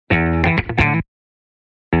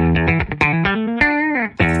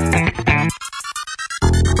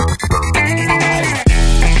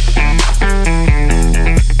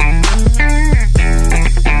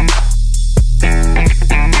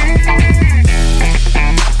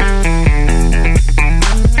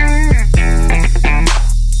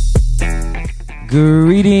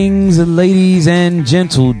Greetings, ladies and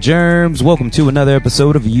gentle germs. Welcome to another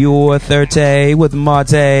episode of Your 30 with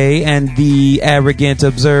Marte and the Arrogant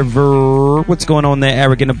Observer. What's going on there,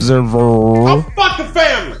 Arrogant Observer? Oh, fuck the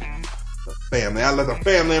family! The family. I let the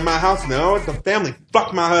family in my house now. The family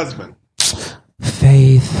fuck my husband.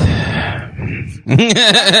 Faith.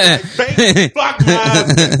 Faith fuck my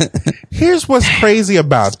husband. Here's what's crazy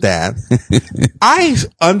about that. I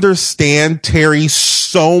understand Terry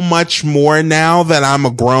so much more now that I'm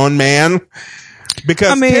a grown man.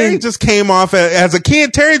 Because Terry just came off as a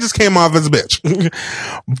kid. Terry just came off as a bitch.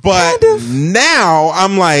 But now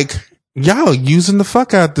I'm like, y'all using the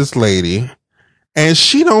fuck out this lady. And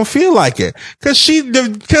she don't feel like it. Cause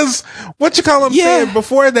what you call him said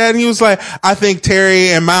before that, and he was like, I think Terry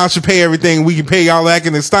and Miles should pay everything. We can pay y'all back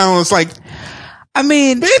in the style. And it's like, I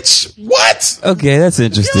mean, bitch, what? Okay, that's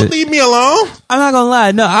interesting. You don't leave me alone. I'm not gonna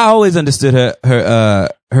lie. No, I always understood her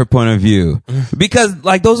point of view. Because,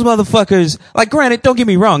 like, those motherfuckers, like, granted, don't get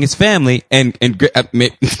me wrong, it's family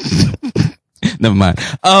never mind.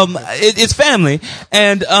 It's family,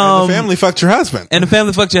 and the family fucked your husband, and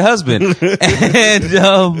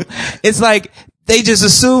it's like they just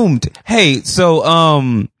assumed, hey,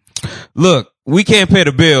 so look, we can't pay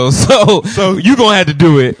the bills, so you gonna have to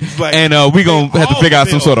do it, like, and we gonna have to figure out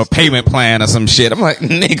some sort of payment plan or some shit. I'm like,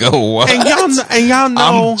 nigga, what? And y'all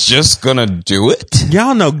know, I'm just gonna do it.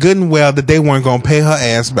 Y'all know good and well that they weren't gonna pay her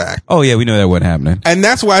ass back. Oh yeah, we know that wasn't happening, and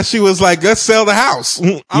that's why she was like, let's sell the house.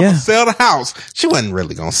 I'm gonna sell the house. She wasn't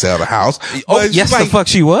really gonna sell the house. Oh yes, the fuck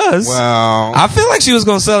she was. Well, I feel like she was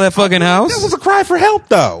gonna sell that fucking house. That was a cry for help,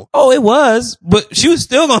 though. Oh, it was, but she was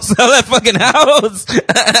still gonna sell that fucking house.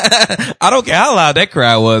 I don't care how loud that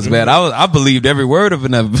cry was, man. I believed every word of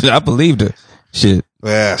it. I believed her. Shit.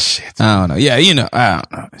 Well, shit. I don't know. Yeah, you know, I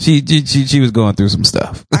don't know. She was going through some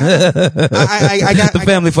stuff. The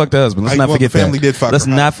family fucked her husband. Let's not forget that. The family did fuck. Let's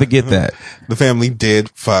not forget that. The family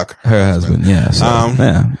did fuck her husband. Yeah. So,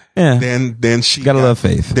 yeah. Then she gotta love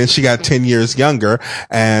Faith. Then she got 10 years younger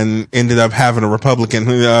and ended up having a Republican.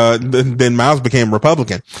 Then Miles became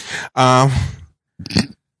Republican.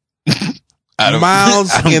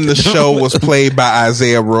 Miles in the show was played by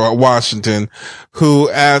Isaiah Washington, who,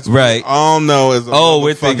 as we all know, is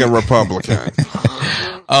a fucking Republican.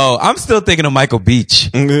 Oh, I'm still thinking of Michael Beach.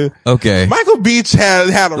 Okay. Michael Beach had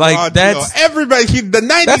a raw deal. Everybody, the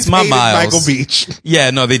 90s that's my hated Miles. Michael Beach.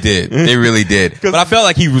 Yeah, no, they did. They really did. But I felt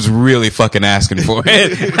like he was really fucking asking for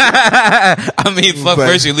it. I mean,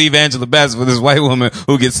 first you leave Angela Bassett for this white woman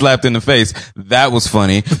who gets slapped in the face. That was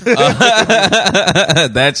funny.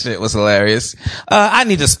 That shit was hilarious. I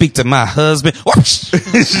need to speak to my husband. She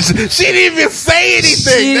didn't even say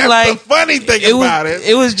anything. That's the funny thing about it.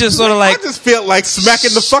 It was just sort of like, I just felt like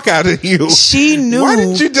smacking the fuck out of you. She knew. Why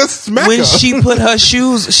didn't you just smack when her? She put her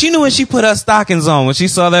shoes? She knew when she put her stockings on. When she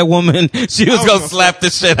saw that woman, she was gonna slap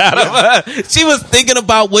the shit out of her. She was thinking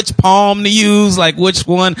about which palm to use, like which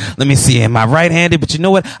one. Let me see. Am I right-handed? But you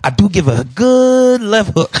know what? I do give her a good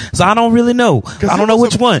left hook, so I don't really know. I don't know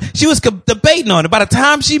which one. She was debating on it. By the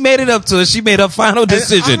time she made it up to her, she made her final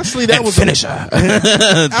decision. Honestly, that was finish her.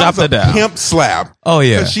 Drop her down. Pimp slap. Oh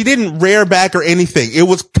yeah. She didn't rear back or anything. It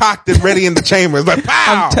was cocked and ready in the chamber. It's like, pow!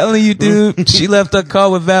 I'm telling you, dude. She left her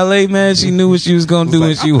car with valet, man. She knew what she was gonna do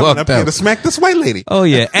when she walked up here out. To smack this white lady. Oh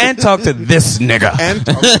yeah, and talk to this nigga.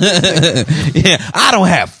 Yeah, I don't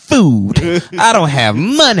have food. I don't have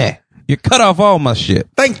money. You cut off all my shit.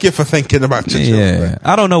 Thank you for thinking about your children.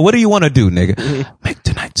 I don't know. What do you want to do, nigga? Make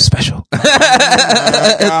tonight special. This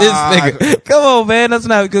nigga. Come on, man. That's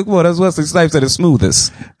not good. Come on, that's Wesley Snipes at his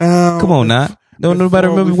smoothest. Come on, now. Don't nobody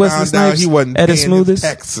remember Wesley Snipes he wasn't at his smoothest?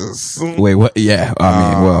 Texas. Wait, what? Yeah,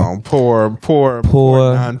 I mean, well, poor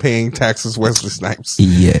non-paying taxes Wesley Snipes.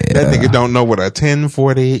 Yeah, that nigga don't know what a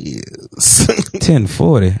 1040 is.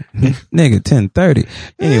 1040, nigga, 1030.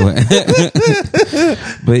 Anyway,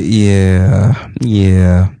 but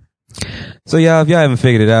yeah. So y'all, if y'all haven't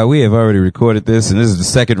figured it out, we have already recorded this, and this is the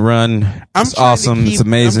second run. It's awesome. It's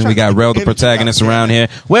amazing. We got Rel, the protagonist, around here.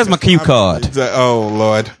 Where's my cue card? Oh,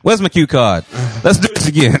 Lord. Where's my cue card? Let's do this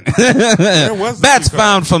again. Bats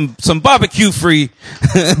found from some barbecue-free.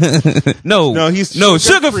 No,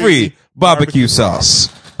 sugar-free barbecue sauce.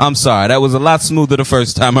 I'm sorry. That was a lot smoother the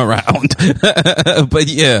first time around. But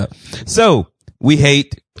yeah. So, we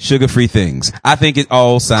hate sugar-free things. I think it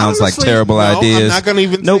all sounds like terrible ideas. I'm not going to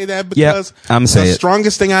even say that because I'm saying the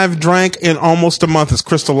strongest thing I've drank in almost a month is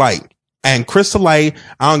Crystal Light. And Crystal Light,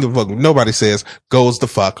 I don't give a fuck what nobody says, goes the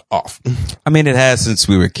fuck off. I mean, it has since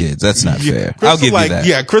we were kids. That's not fair. I'll give you that.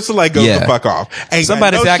 Yeah, Crystal Light goes the fuck off. Ain't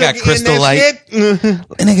somebody say I got Crystal Light. And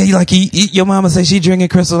nigga, you like, your mama say she drinking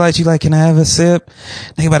Crystal Light. You like, can I have a sip?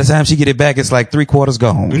 Nigga, by the time she get it back, it's like 3/4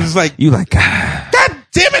 gone. It's like, you like, God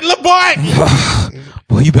damn it, little boy.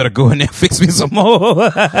 Well, you better go in there and fix me some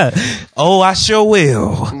more. Oh, I sure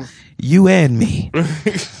will. You and me.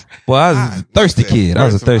 Well, I was a thirsty kid. I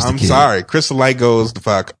was a thirsty kid. I'm sorry. Crystal Light goes the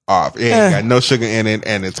fuck off. It ain't got no sugar in it,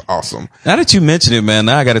 and it's awesome. Now that you mention it, man,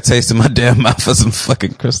 now I got a taste in my damn mouth for some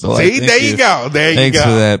fucking Crystal Light. See, there you go. There you go. Thanks for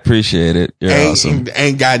that. Appreciate it. You're awesome.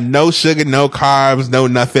 Ain't got no sugar, no carbs, no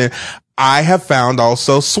nothing. I have found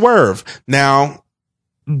also Swerve. Now,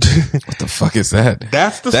 what the fuck is that?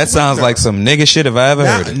 That sounds like some nigga shit if I ever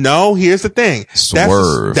heard it. No, here's the thing.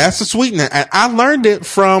 Swerve. That's the sweetener. And I learned it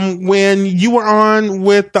from when you were on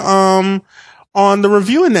with the, on the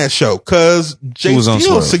reviewing that show. Cause Jay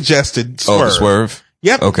Steele suggested Swerve. Oh, Swerve?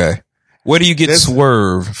 Yep. Okay. Where do you get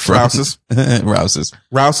Swerve from? Rouse's.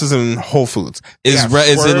 Rouse's and Whole Foods. Is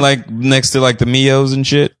it like next to like the Mios and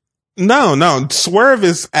shit? No. Swerve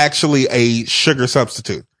is actually a sugar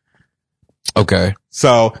substitute. Okay.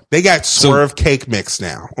 So they got Swerve cake mix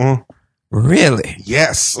now. Really?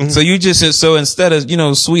 Yes. So you just, so instead of,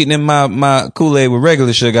 sweetening my Kool-Aid with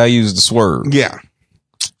regular sugar, I use the Swerve. Yeah.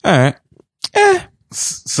 All right.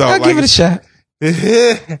 So I'll give it a shot.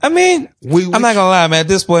 I mean, I'm not gonna lie, man. At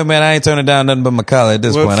this point, man, I ain't turning down nothing but Macaulay at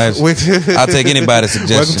this point. I'll take anybody's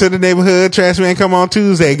suggestion. Welcome to the neighborhood. Trash man, come on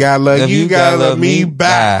Tuesday. Gotta love you, gotta love me.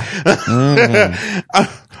 Bye.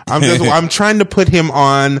 Mm-hmm. I'm trying to put him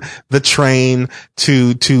on the train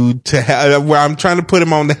where I'm trying to put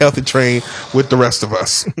him on the healthy train with the rest of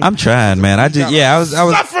us. I'm trying, man. I was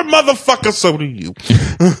suffer, motherfucker. So do you.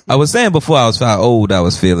 I was saying before I was how old I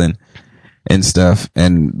was feeling and stuff,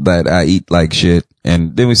 and that I eat like shit.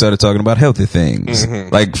 And then we started talking about healthy things,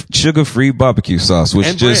 like sugar-free barbecue sauce, which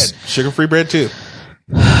and just sugar-free bread too.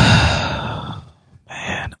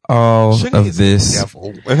 All of this.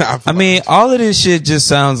 I mean, all of this shit just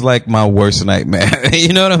sounds like my worst nightmare.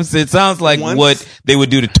 You know what I'm saying? It sounds like what they would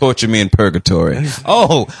do to torture me in purgatory.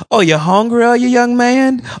 Oh, you hungry, are you, young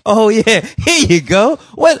man? Oh yeah, here you go.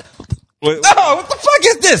 What the fuck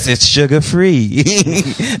is this? It's sugar free.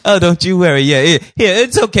 Oh, don't you worry. Yeah, here,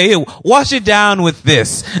 it's okay. Here, wash it down with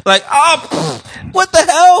this. Like, what the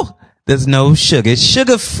hell? There's no sugar. It's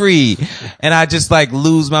sugar free. And I just like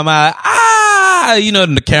lose my mind.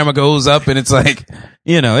 And the camera goes up and it's like,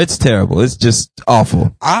 it's terrible. It's just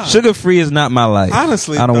awful. Sugar free is not my life.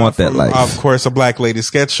 Honestly, I don't want that life. Of course, a black lady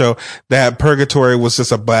sketch show that purgatory was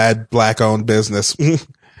just a bad black owned business.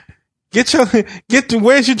 Where's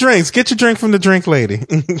your drinks? Get your drink from the drink lady.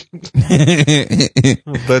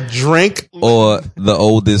 The drink or the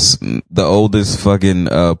oldest fucking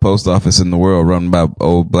post office in the world run by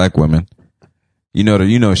old black women.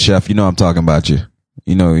 Chef, I'm talking about you.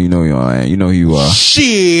 You know who you are.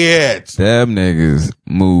 Shit. Them niggas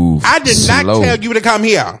move. I did not tell you to come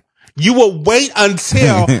here. You will wait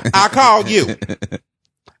until I call you.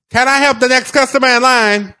 Can I help the next customer in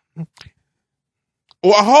line?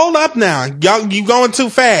 Well, hold up now. You going too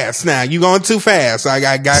fast now. You going too fast. I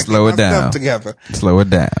got to slow it down. Together. Slow it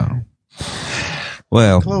down.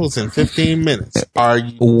 Well, close in 15 minutes. Are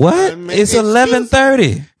you? What? It's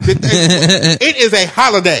 11:30. It is a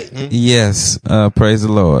holiday. Yes. Praise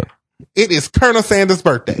the Lord. It is Colonel Sanders'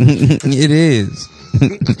 birthday. It is.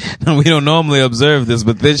 We don't normally observe this,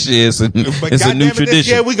 but this year it's a new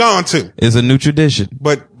tradition. Yeah, we going to. It's a new tradition.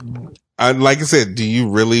 But like I said, do you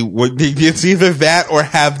really? It's either that or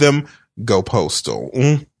have them go postal.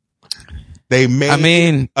 They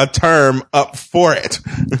made a term up for it.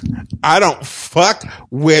 I don't fuck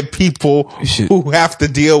with people who have to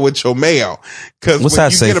deal with your mail. Cause when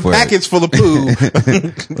you get a package full of poo.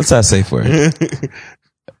 What's that say for it?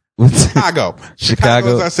 Chicago.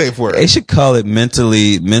 Chicago is our safe word. They should call it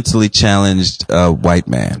mentally challenged white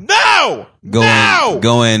man. No! Going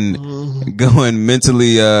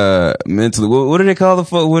mentally, what do they call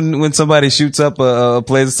the when somebody shoots up a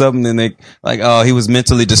place or something and they like, oh, he was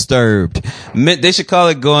mentally disturbed. They should call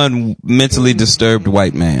it going mentally disturbed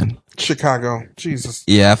white man. Chicago. Jesus.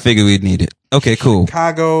 Yeah, I figured we'd need it. Okay, cool.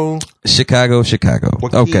 Chicago.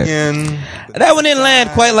 Okay. That one didn't land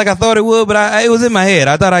quite like I thought it would, but it was in my head.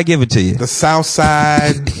 I thought I'd give it to you. The South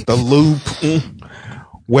Side, the Loop,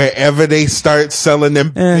 wherever they start selling them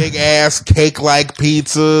big ass cake like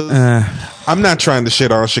pizzas. I'm not trying to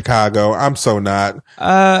shit on Chicago. I'm so not.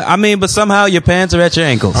 I mean, but somehow your pants are at your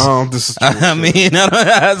ankles. Oh, this is true. I mean,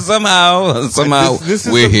 somehow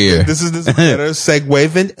we're here. This is a better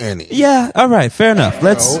segue than any. Yeah, all right, fair enough.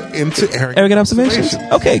 Let's go into arrogant observations.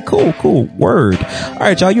 Okay, cool. Word. All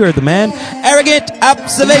right, y'all, you heard the man. Arrogant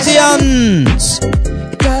observations.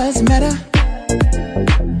 It doesn't matter.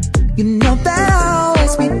 You know that I'll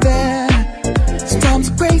always be there. Storms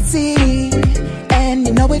are crazy, and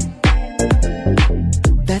you know it.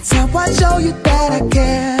 That's how I show you that I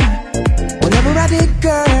care. Whatever I did,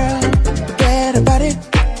 girl, forget about it.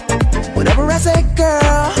 Whatever I said,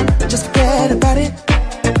 girl, just forget about it.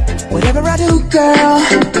 Whatever I do, girl,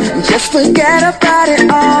 just forget about it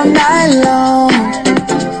all night long.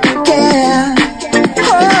 Yeah.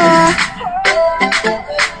 Oh.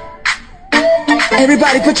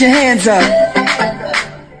 Everybody put your hands up.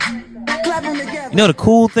 Clap them together. You know the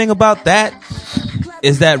cool thing about that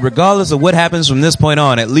is that regardless of what happens from this point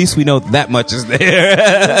on, at least we know that much is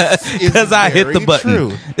there. Because I hit the button.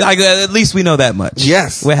 True. Like, at least we know that much.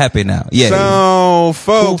 Yes. We're happy now. Yeah. So,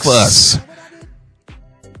 folks, cool for us.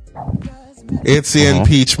 It's the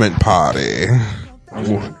impeachment party.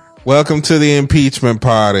 Welcome to the impeachment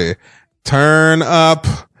party. Turn up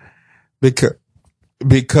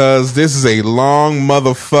because this is a long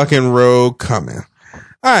motherfucking road coming.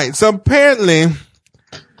 All right. So apparently,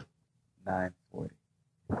 9:40.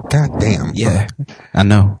 God damn. Yeah. I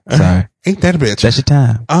know. Sorry. Ain't that a bitch? That's your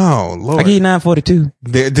time. Oh, Lord. I give you 9:42.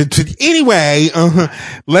 Anyway,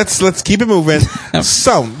 let's keep it moving.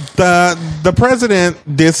 So the president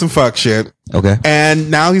did some fuck shit. Okay. And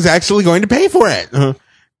now he's actually going to pay for it.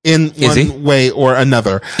 In one way or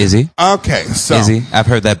another. Is he? Okay, so. Is he? I've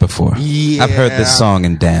heard that before. Yeah. I've heard this song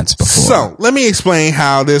and dance before. So, let me explain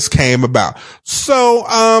how this came about. So,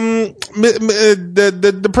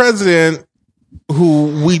 the president,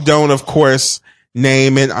 who we don't, of course,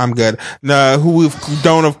 name it. I'm good. No, who we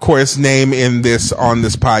don't, of course, name on this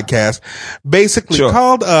podcast, basically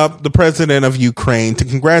called up the president of Ukraine to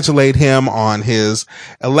congratulate him on his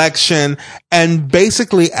election and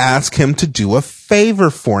basically ask him to do a favor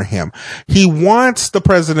for him. He wants the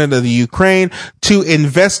president of the Ukraine to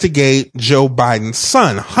investigate Joe Biden's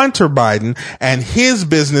son, Hunter Biden, and his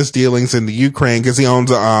business dealings in the Ukraine because he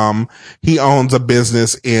owns a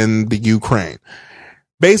business in the Ukraine.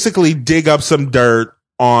 Basically dig up some dirt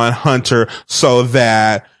on Hunter so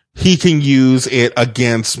that he can use it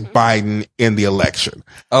against Biden in the election.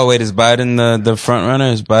 Oh, wait, is Biden the front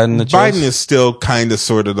runner? Is Biden the choice? Biden is still kind of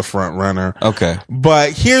sort of the front runner. Okay.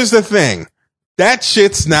 But here's the thing. That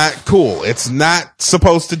shit's not cool. It's not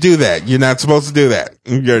supposed to do that. You're not supposed to do that.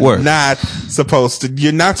 You're not supposed to.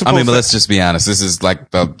 I mean, but let's just be honest. This is like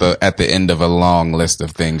the at the end of a long list of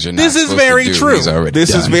things you're not This is supposed very to do. true. This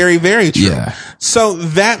done. is very, very true. Yeah. So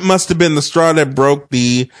that must have been the straw that broke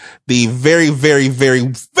the very, very,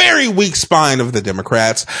 very, very weak spine of the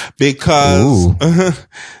Democrats because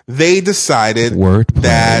they decided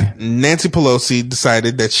that Nancy Pelosi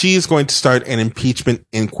decided that she is going to start an impeachment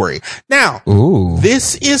inquiry. Now,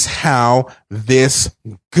 this is how this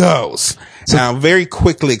goes. So, now, very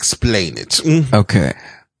quickly explain it. Okay.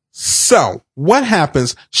 So what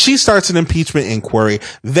happens? She starts an impeachment inquiry.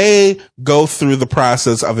 They go through the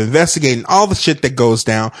process of investigating all the shit that goes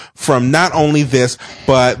down from not only this,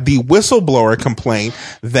 but the whistleblower complaint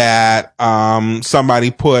that,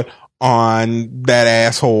 somebody put on that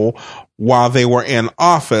asshole while they were in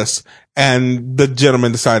office, and the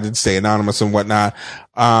gentleman decided to stay anonymous and whatnot.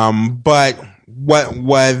 But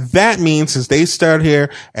what that means is they start here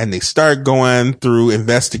and they start going through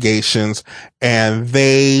investigations and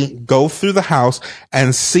they go through the House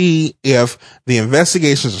and see if the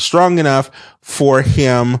investigations are strong enough for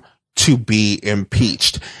him to be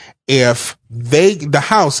impeached. If the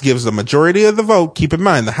House gives the majority of the vote, keep in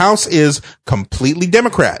mind, the House is completely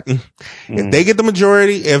Democrat. If they get the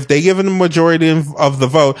majority, if they give him the majority of the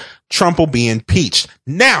vote, Trump will be impeached.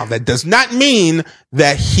 Now, that does not mean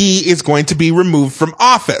that he is going to be removed from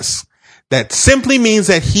office. That simply means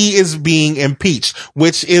that he is being impeached,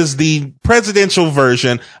 which is the presidential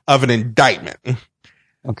version of an indictment.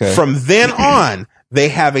 Okay. From then on, they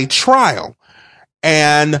have a trial.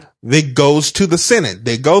 And it goes to the Senate.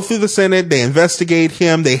 They go through the Senate. They investigate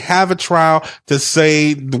him. They have a trial to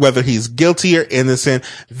say whether he's guilty or innocent.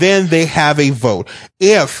 Then they have a vote.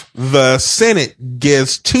 If the Senate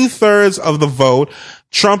gives 2/3 of the vote,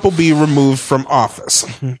 Trump will be removed from office.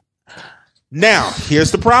 Now,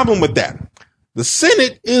 here's the problem with that. The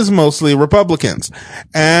Senate is mostly Republicans,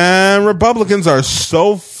 and Republicans are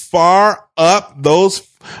so far up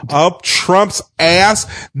Trump's ass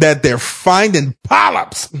that they're finding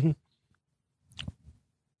polyps.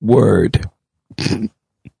 Word.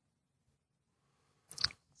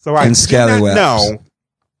 So I And do not scallywags. know.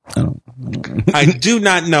 I don't. I do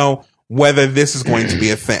not know whether this is going to be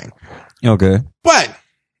a thing, Okay. but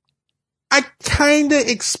I kind of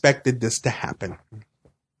expected this to happen.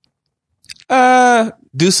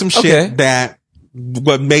 Do some shit Okay. that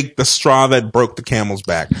would make the straw that broke the camel's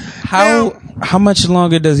back. How much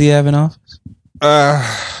longer does he have in office?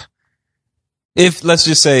 If let's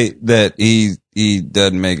just say that he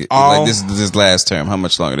doesn't make it, like this is his last term, how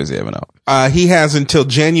much longer does he have in office? He has until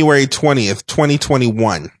January 20th,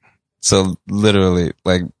 2021. So literally,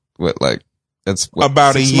 like what? Like that's what,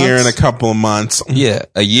 About a 6 year months? and a couple of months. Yeah,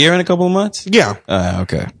 a year and a couple of months. Yeah.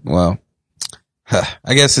 Okay. Well,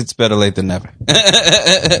 I guess it's better late than never.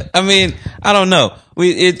 I mean, I don't know.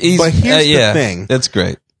 He's, But here's the thing. That's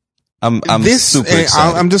great. I'm super and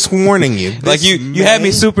excited. I'm just warning you. Like you had me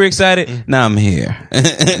super excited. Now I'm here.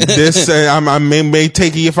 This I may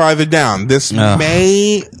take you farther down. This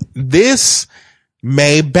may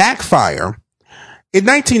backfire. In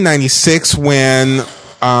 1996,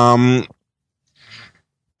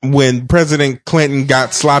 when President Clinton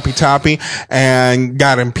got sloppy toppy and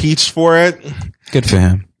got impeached for it, Good for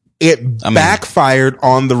him. it backfired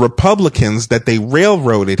on the Republicans that they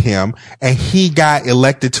railroaded him, and he got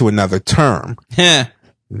elected to another term.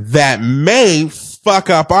 That may fuck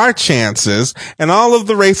up our chances, and all of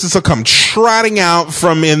the racists will come trotting out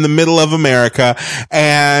from in the middle of America,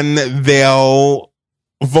 and they'll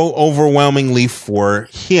vote overwhelmingly for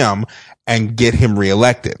him and get him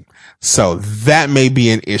reelected. So that may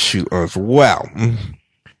be an issue as well.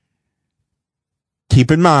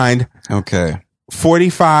 Keep in mind, Okay.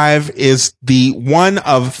 45 is the one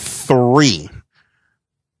of 3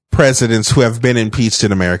 presidents who have been impeached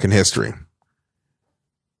in American history.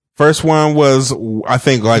 First one was, I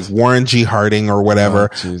think, like Warren G. Harding or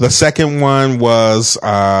whatever. The second one was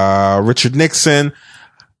Richard Nixon.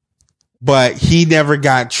 But he never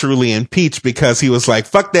got truly impeached because he was like,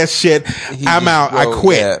 fuck that shit. I'm out. I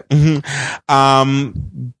quit.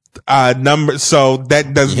 So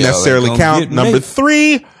that doesn't necessarily count. Number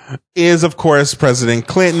 3 is, of course, President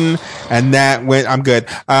Clinton. And that went, I'm good.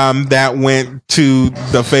 That went to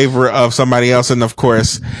the favor of somebody else. And of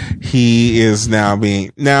course, he is now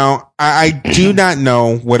I do not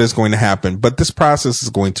know what is going to happen, but this process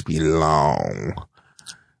is going to be long.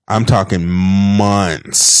 I'm talking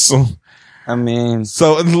months. I mean,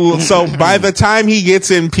 so by the time he gets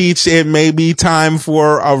impeached, it may be time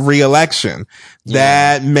for a re-election.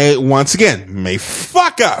 That may, once again, may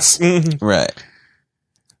fuck us. Right.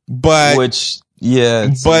 But,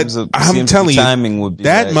 I'm telling you, timing would be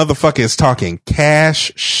that right. motherfucker is talking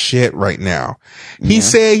cash shit right now. He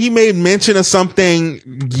said he made mention of something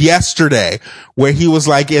yesterday where he was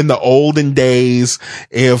like, in the olden days,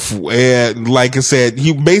 if, like I said,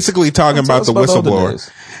 he basically talking about the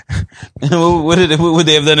whistleblower. What would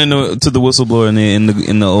they have done to the whistleblower in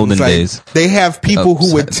the olden days? They have people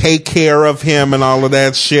who would take care of him and all of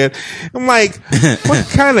that shit. I'm like, what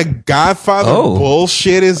kind of Godfather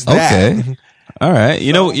bullshit is that? Okay. All right.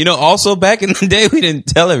 You know, also back in the day, we didn't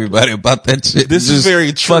tell everybody about that shit. This is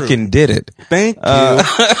very true. Fucking did it. Thank you.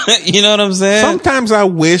 You know what I'm saying? Sometimes I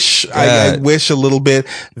wish a little bit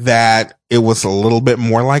that it was a little bit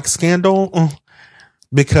more like Scandal,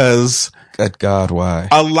 because good God, why?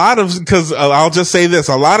 Because I'll just say this,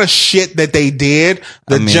 a lot of shit that they did,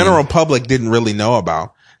 the general public didn't really know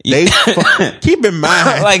about. They keep in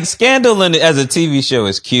mind, like Scandal as a TV show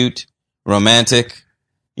is cute, romantic.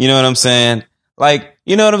 You know what I'm saying? Like,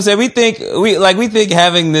 you know what I'm saying? We think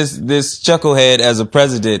having this chucklehead as a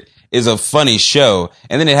president is a funny show,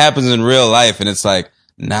 and then it happens in real life, and it's like,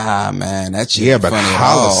 nah, man, that shit ain't funny at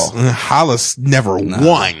all. Hollis never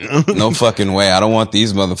won. No fucking way. I don't want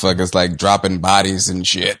these motherfuckers like dropping bodies and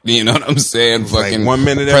shit. You know what I'm saying? It's fucking like 1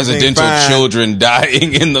 minute presidential children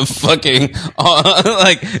dying in the fucking,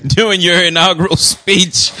 like doing your inaugural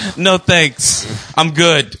speech. No thanks. I'm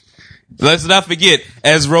good. Let's not forget,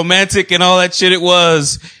 as romantic and all that shit it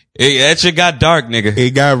was, that shit got dark, nigga.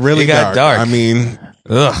 It got really dark. I mean,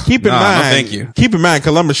 keep in mind, thank you. Keep in mind,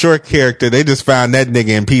 Columbus Short character, they just found that nigga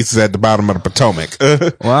in pieces at the bottom of the Potomac.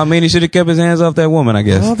 Well, I mean, he should have kept his hands off that woman, I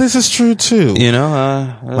guess. Well, this is true too. You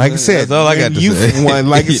know, like I said, that's all I got to say.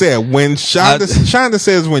 Like I said, when Shonda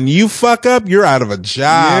says, when you fuck up, you're out of a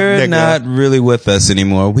job. You're nigga. not really with us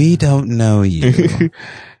anymore. We don't know you.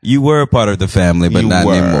 You were a part of the family, but not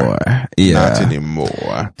anymore. Yeah. Not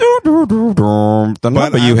anymore. The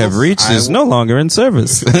number you have reached is no longer in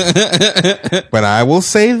service. But I will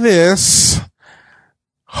say this.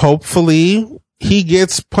 Hopefully he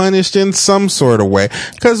gets punished in some sort of way.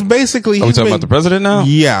 Cause basically, are we talking about the president now?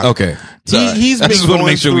 Yeah. Okay. Sorry. He's I been just want to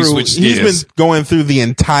make sure we switch He's gears. been going through the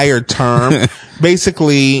entire term,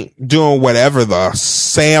 basically doing whatever the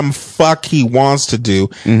Sam fuck he wants to do,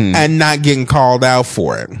 and not getting called out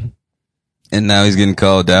for it. And now he's getting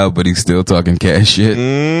called out, but he's still talking cash shit.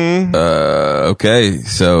 Okay,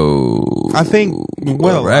 so I think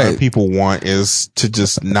what a lot right. of people want is to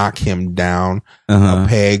just knock him down Uh-huh. a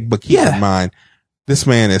peg. But keep in mind, this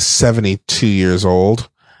man is 72 years old.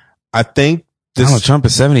 I think Donald Trump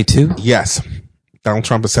is 72. Yes, Donald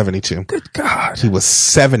Trump is 72. Good God, He was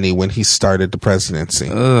 70 when he started the presidency.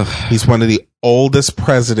 Ugh. He's one of the oldest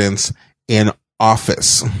presidents in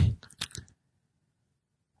office.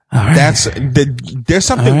 All right. There's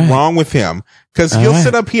something All right. wrong with him because All he'll right.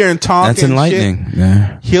 sit up here and talk. That's and enlightening. Shit.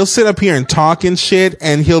 Yeah. He'll sit up here and talk and shit,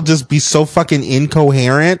 and he'll just be so fucking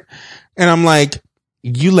incoherent. And I'm like,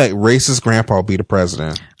 you let racist grandpa be the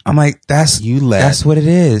president. I'm like, that's what it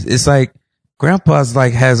is. It's like grandpa's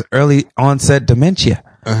like has early onset dementia,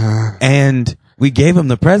 and we gave him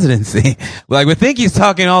the presidency. Like we think he's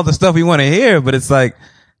talking all the stuff we want to hear, but it's like,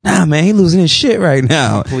 nah, man, he losing his shit right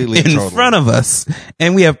now Completely in totally. front of us,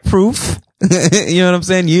 and we have proof. You know what I'm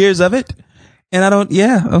saying? Years of it, and I don't.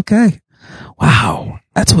 Yeah, okay. Wow,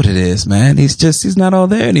 that's what it is, man. He's not all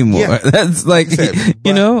there anymore. Yeah. That's like,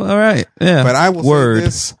 you know, all right, yeah. But I will say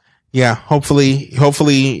this. Yeah, hopefully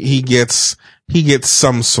he gets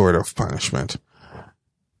some sort of punishment.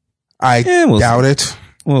 I doubt it.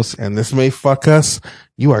 We'll see. And this may fuck us.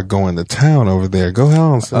 You are going to town over there. Go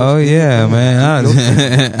on. Sis. Oh yeah, man.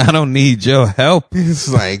 I don't need your help. It's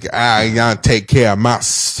like I gotta take care of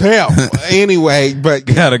myself anyway. But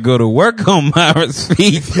Gotta go to work on Myra's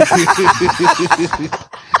feet.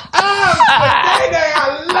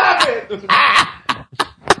 I love it.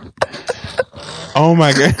 Oh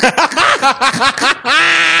my god.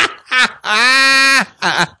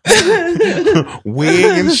 Wig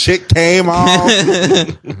and shit came off.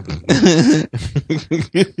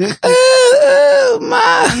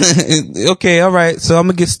 Okay, all right. So I'm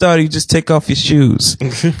gonna get started. You just take off your shoes.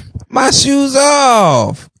 My shoes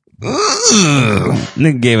off.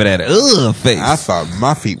 Nigga gave it that face. I thought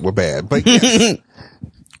my feet were bad, but yes.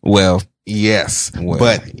 Well, yes, well.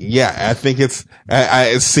 but yeah, I think it's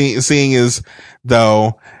seeing as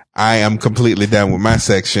though I am completely done with my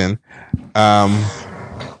section.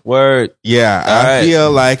 Word. Yeah, All I right.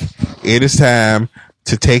 feel like it is time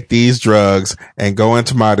to take these drugs and go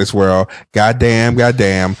into Marty's world. Goddamn,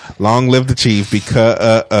 long live the chief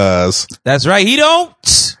because That's right. He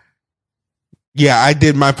don't. yeah, I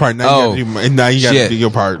did my part. Now you gotta shit. do your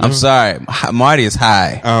part. I'm sorry. Marty is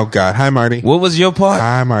high. Oh God, hi Marty. What was your part?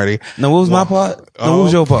 Hi Marty. No, what was my part? No, what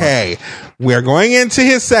was your part? Okay, we're going into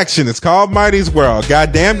his section. It's called Marty's World.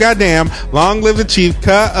 Goddamn, long live the chief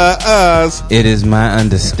cuz. It is my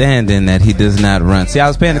understanding that he does not run. See, I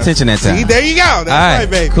was paying attention that time. See, there you go. That's All right,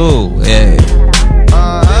 baby. Cool. Yeah.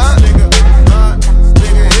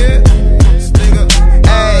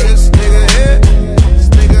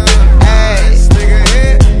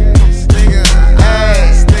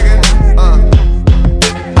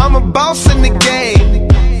 I'm a boss in the game.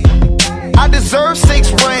 I deserve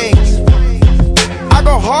 6 rings. I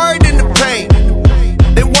go hard in the paint.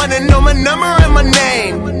 They wanna know my number and my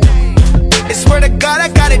name. I swear to God, I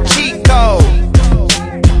got a cheat code.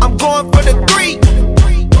 I'm going for the 3.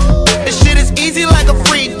 This shit is easy like a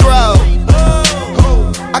free throw.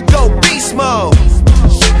 I go beast mode.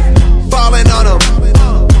 Falling on them.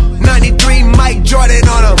 93 Mike Jordan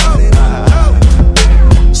on them.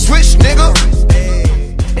 Switch, nigga.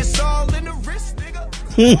 It's all in the wrist, nigga.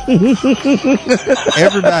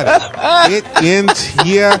 Everybody, get into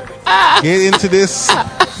here. Get into this.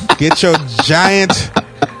 Get your giant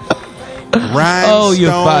rhinestone Oh,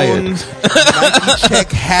 you're fired. Nike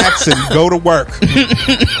check hats and go to work.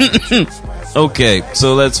 Okay,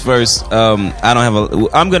 so let's first. I'm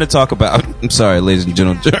going to talk about. I'm sorry, ladies and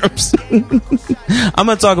gentlemen, germs. I'm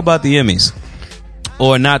going to talk about the Emmys.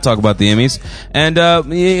 Or not talk about the Emmys. And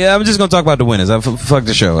yeah, I'm just going to talk about the winners. Fuck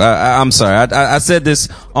the show. I'm sorry. I said this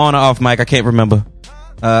on or off mic. I can't remember.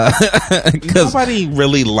 Nobody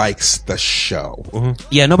really likes the show.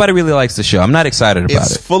 Yeah, nobody really likes the show. I'm not excited about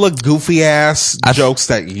It's it. full of goofy ass jokes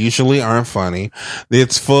that usually aren't funny.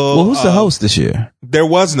 It's full. Well, who's the host this year? There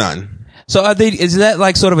was none. So is that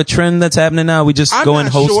like sort of a trend that's happening now? We just I'm going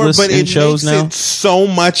not hostless sure, but in it shows makes now? it so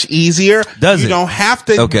much easier. Does you it? don't have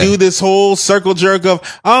to Okay. do this whole circle jerk of,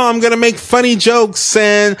 oh, I'm going to make funny jokes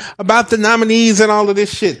and about the nominees and all of this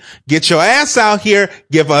shit. Get your ass out here.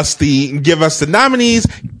 Give us the nominees.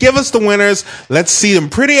 Give us the winners. Let's see them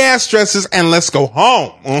pretty ass dresses and let's go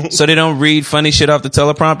home. So they don't read funny shit off the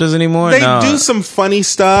teleprompters anymore? They No. do some funny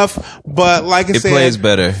stuff, but like I It said, plays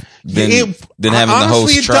better. than having the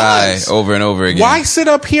honestly, host try over and over again. Why sit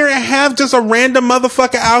up here and have just a random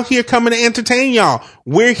motherfucker out here coming to entertain y'all?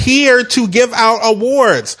 We're here to give out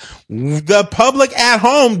awards. The public at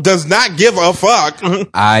home does not give a fuck.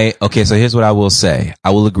 Okay, so here's what I will say.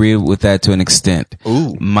 I will agree with that to an extent.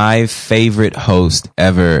 Ooh. My favorite host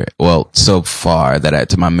ever, well, so far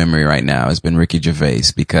to my memory right now, has been Ricky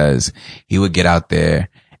Gervais, because he would get out there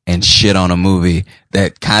and shit on a movie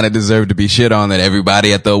that kind of deserved to be shit on, that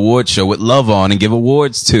everybody at the award show would love on and give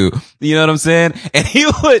awards to. You know what I'm saying? And he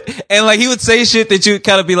would say shit that you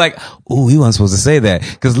kind of be like, ooh, he wasn't supposed to say that.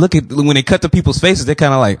 Cause look at, when they cut to people's faces, they're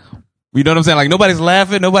kind of like, you know what I'm saying? Like, nobody's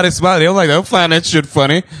laughing, nobody's smiling. I'm like, don't find that shit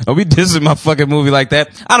funny. Don't be dissing my fucking movie like that.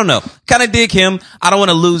 I don't know. Kind of dig him. I don't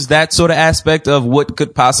want to lose that sort of aspect of what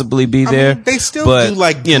could possibly be there. They still but, do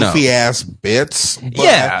like goofy ass bits.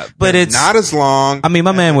 But it's not as long. I mean,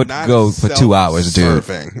 my man would go for 2 hours, dude.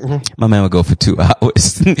 My man would go for 2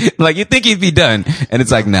 hours. Like, you think he'd be done, and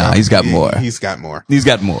it's like, nah, he's got more. He's got more. He's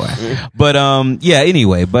got more. But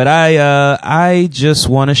anyway, but I just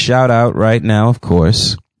want to shout out right now, of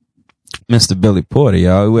course, Mr. Billy Porter,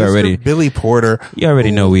 y'all. Billy Porter. You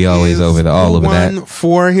already know we always all over that.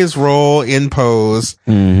 For his role in Pose.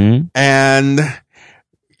 Mm-hmm. And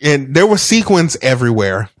there was sequins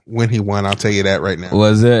everywhere when he won. I'll tell you that right now.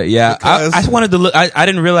 Was it? Yeah. I wanted to look. I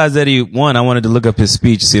didn't realize that he won. I wanted to look up his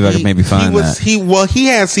speech, see if I could maybe find that. He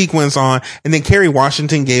had sequins on, and then Kerry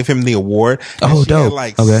Washington gave him the award. Oh, dope.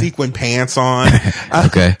 Had sequin pants on.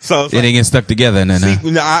 Okay. So it didn't get stuck together and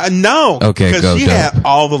then. No. Okay. Because she had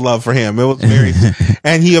all the love for him. It was very,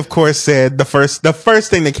 and he of course said the first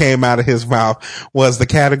thing that came out of his mouth was the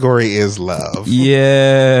category is love.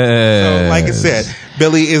 Yeah. So like I said,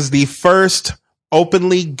 Billy is the first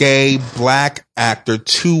openly gay black actor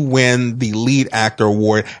to win the lead actor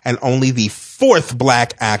award, and only the fourth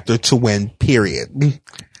black actor to win, period.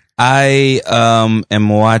 I am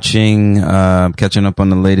watching, catching up on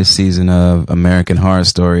the latest season of American Horror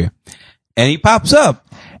Story, and he pops up.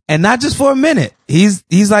 And not just for a minute. He's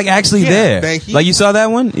like actually there. Like, you saw that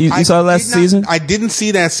one? You saw last season? I didn't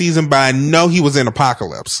see that season, but I know he was in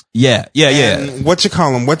Apocalypse. Yeah. What you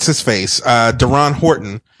call him? What's his face? Deron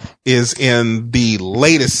Horton is in the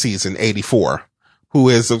latest season, 84. Who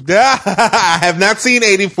is, I have not seen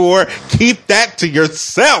 84. Keep that to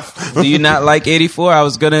yourself. Do you not like 84? I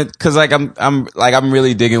was cause like I'm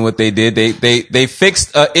really digging what they did. They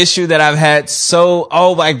fixed a issue that I've had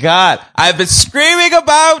oh my God, I've been screaming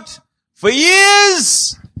about for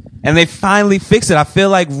years. And they finally fixed it. I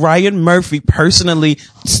feel like Ryan Murphy personally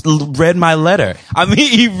read my letter. I mean,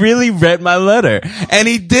 he really read my letter. And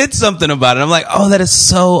he did something about it. I'm like, oh, that is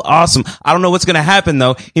so awesome. I don't know what's going to happen,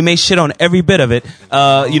 though. He may shit on every bit of it,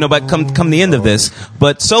 but come the end of this.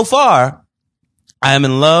 But so far, I am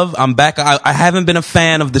in love. I'm back. I haven't been a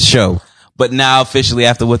fan of the show. But now, officially,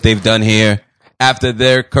 after what they've done here, after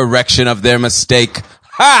their correction of their mistake,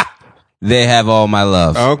 they have all my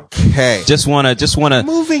love. Okay. Just wanna.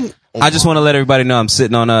 Moving on. I just want to let everybody know I'm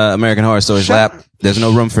sitting on American Horror Story's lap. There's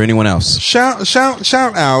no room for anyone else. Shout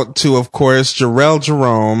out to, of course, Jarrell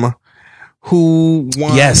Jerome, who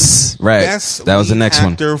won. Yes, right. Best that was the next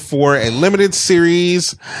actor for a limited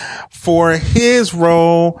series for his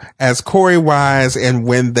role as Corey Wise in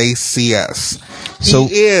When They See Us. He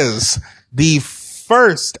is the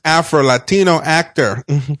first Afro-Latino actor.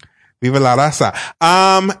 Viva la raza.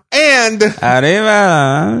 And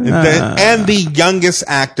the youngest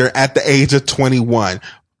actor at the age of 21.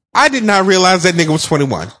 I did not realize that nigga was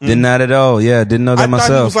 21. Did not at all. Yeah, didn't know that myself.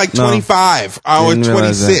 I thought he was like 25 or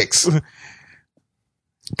 26.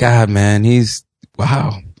 God, man,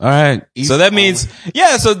 wow. All right. So that means,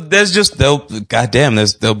 so there'll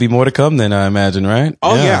be more to come then, I imagine, right?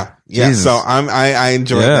 Oh, yeah. Jesus. So I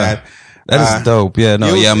enjoyed that. That is dope. Yeah, no,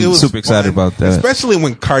 I'm super excited about that. Especially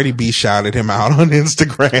when Cardi B shouted him out on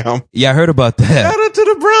Instagram. Yeah, I heard about that. Shout out to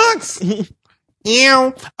the Bronx.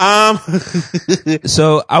 Ew.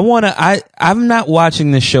 So I'm not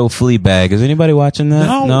watching the show Fleabag. Is anybody watching that?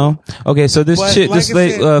 No? Okay, so this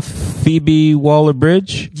Phoebe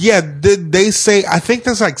Waller-Bridge? Yeah, they say, I think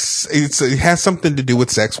there's it has something to do with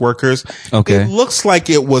sex workers. Okay. It looks like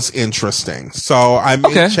it was interesting. So I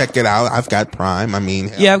may check it out. I've got Prime.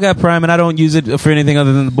 I've got Prime and I don't use it for anything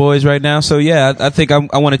other than The Boys right now. So yeah, I think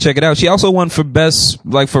I want to check it out. She also won for best,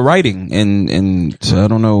 for writing and I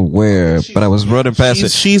don't know where, but I was running past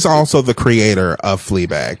it. She's also the creator of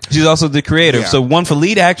Fleabag. She's also the creator. Yeah. So one for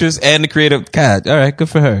lead actress and the creator. God, all right, good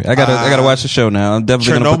for her. I gotta watch the show now. I'm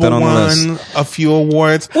definitely gonna put that on the list. Won a few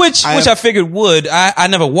awards, which I figured would. I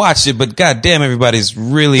never watched it, but goddamn, everybody's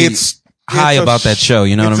really high it's a about that show.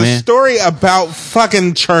 You know what I It's mean? a story about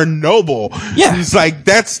fucking Chernobyl. Yeah. It's like,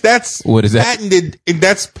 that's What is that?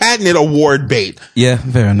 That's patented award bait. Yeah,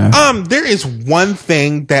 fair enough. There is one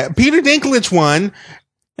thing that Peter Dinklage won.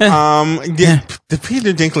 The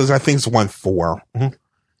Peter Dinklage, I think, won 4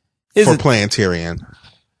 for playing Tyrion.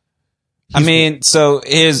 I mean, so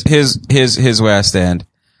here's where I stand.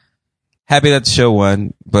 Happy that the show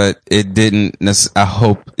won, but it didn't. I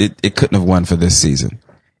hope it couldn't have won for this season.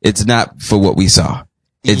 It's not for what we saw.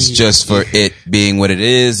 It's just for it being what it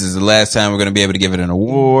is. This is the last time we're going to be able to give it an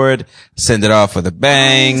award. Send it off with a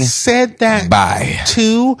bang. I said that Bye.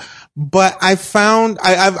 too, but I found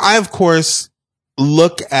I of course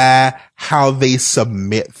look at how they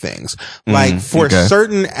submit things. Like for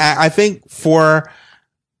certain, I think for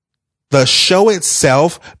the show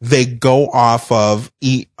itself, they go off of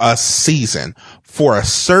a season. For a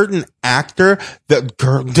certain actor,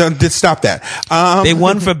 stop that. They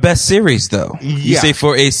won for best series though. You say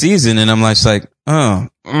for a season, and I'm like, okay,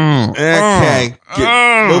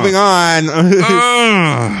 moving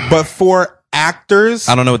on. But for actors,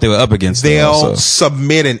 I don't know what they were up against. They'll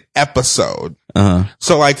submit an episode.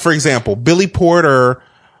 So like, for example, Billy Porter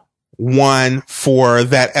won for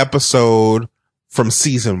that episode from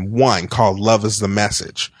season 1 called Love is the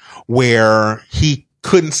Message, where he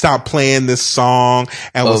couldn't stop playing this song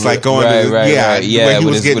and was like going when he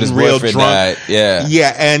was getting real drunk.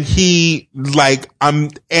 Yeah. And he like,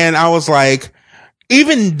 and I was like,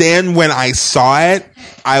 even then when I saw it,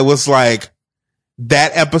 I was like,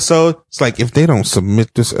 that episode, it's like, if they don't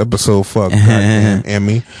submit this episode for a goddamn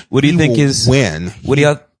Emmy, what do you think is win? What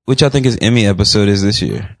y'all think his Emmy episode is this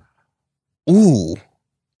year? Ooh.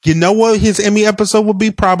 You know what his Emmy episode would be?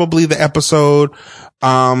 Probably the episode,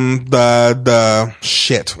 the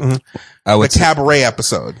Cabaret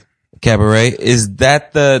episode. Cabaret? Is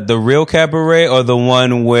that the real Cabaret or the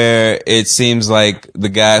one where it seems like the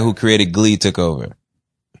guy who created Glee took over?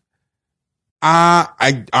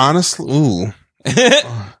 I honestly,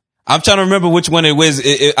 I'm trying to remember which one it was.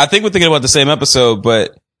 I think we're thinking about the same episode,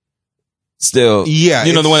 but still. Yeah.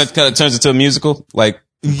 You know, the one that kind of turns into a musical? Like,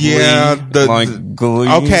 yeah, Glee.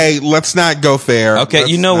 Okay, let's not go there. Okay,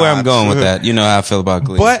 you know where I'm going with that. You know how I feel about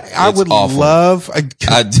Glee. But I would love. I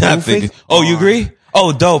think. Oh, you agree?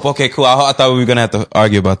 Oh, dope. Okay, cool. I thought we were gonna have to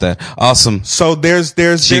argue about that. Awesome. So there's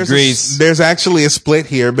agrees. There's actually a split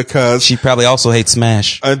here because she probably also hates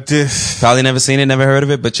Smash. Probably never seen it, never heard of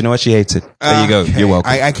it, but you know what? She hates it. There you go. You're welcome.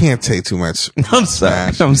 I can't say too much. I'm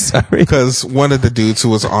sorry. I'm sorry. Because one of the dudes who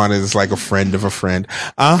was on it is like a friend of a friend.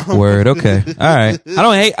 Word. Okay. All right. I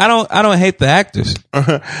don't hate the actors.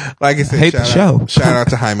 Like I said, I hate the show. Shout out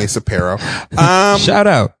to Jaime Sapero. Shout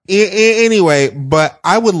out. Anyway, but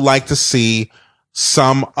I would like to see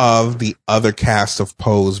some of the other cast of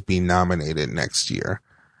Pose be nominated next year.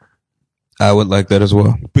 I would like that as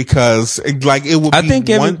well. Because like it would I think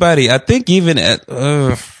everybody, I think even at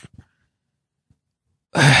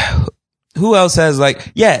who else has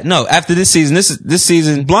after this season, this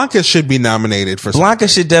season Blanca should be nominated for Blanca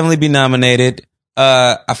should definitely be nominated.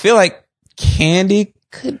 I feel like Candy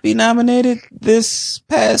could be nominated this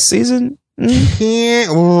past season. If they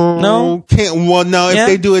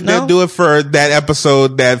do it, they'll do it for that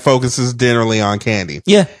episode that focuses generally on Candy.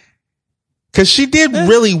 Yeah. Cause she did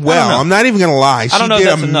really well. I'm not even gonna lie. She did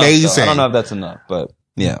amazing. I don't know if that's enough, but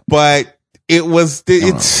yeah. But it was,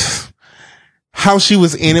 it's how she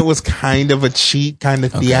was in it was kind of a cheat, kind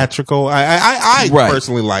of theatrical. I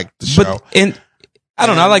personally liked the show. I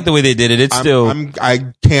don't know. I like the way they did it. It's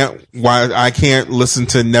I can't listen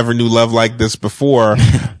to Never Knew Love Like This Before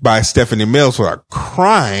by Stephanie Mills without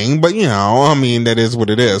crying, but you know, I mean, that is what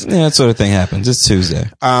it is. Yeah, that sort of thing happens. It's Tuesday.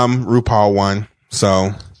 RuPaul won. So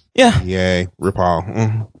yeah. Yay.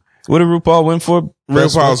 RuPaul. What did RuPaul win for?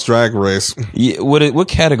 RuPaul's Drag Race. Yeah, what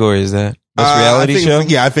category is that? Best reality show?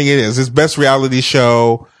 Yeah, I think it is. It's best reality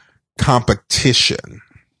show competition.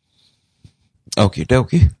 Okie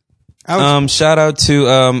dokie. Shout out to,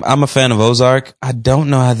 I'm a fan of Ozark. I don't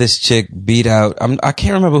know how this chick beat out, I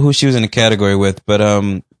can't remember who she was in the category with, but,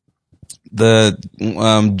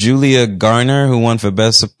 Julia Garner, who won for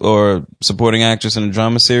best or supporting actress in a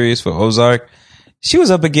drama series for Ozark. She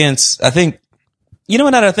was up against, I think, you know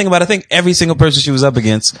what, now that I think about it, I think every single person she was up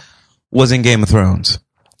against was in Game of Thrones.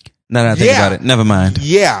 Now that I think about it, never mind.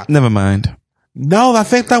 Yeah. Never mind. No, I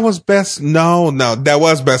think that was best. No, that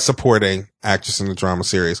was best supporting actress in the drama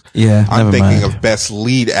series. Yeah, I'm thinking of best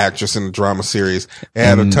lead actress in the drama series. It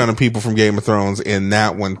had a ton of people from Game of Thrones in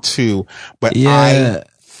that one too. But I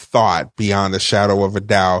thought beyond a shadow of a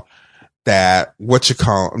doubt, that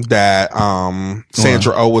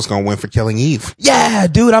Sandra Oh was going to win for Killing Eve. Yeah,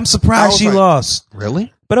 dude, I'm surprised she lost.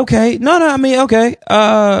 Really? But okay. No, I mean, okay.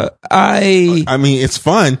 I mean, it's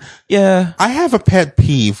fun. Yeah. I have a pet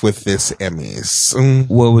peeve with this Emmys.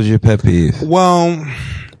 What was your pet peeve? Well,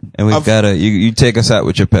 and we've got to, you take us out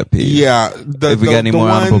with your pet peeve. Yeah. If we got any more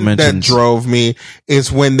honorable mentions. That drove me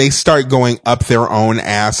is when they start going up their own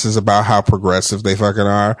asses about how progressive they fucking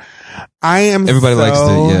are. I am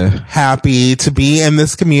happy to be in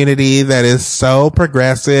this community that is so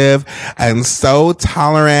progressive and so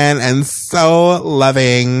tolerant and so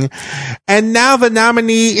loving. And now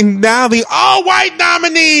the all white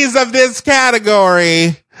nominees of this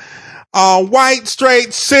category, all white, straight,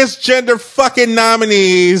 cisgender fucking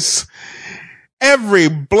nominees. Every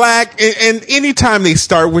black, and anytime they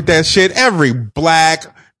start with that shit, every black,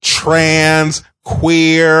 trans,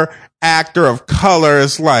 queer, actor of color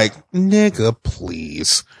is like, nigga,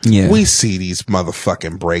 please. Yeah. We see these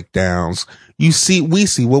motherfucking breakdowns. We see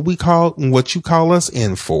what you call us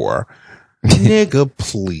in for. Nigga,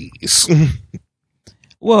 please.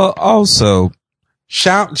 Well, also,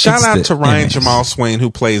 shout out to Ryan Jamal Swain, who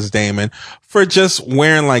plays Damon, for just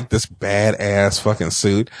wearing like this badass fucking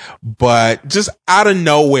suit, but just out of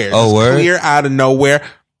nowhere, clear out of nowhere,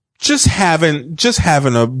 just having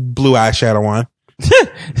a blue eyeshadow on.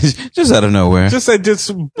 Just out of nowhere. Just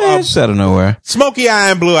out of nowhere. Smoky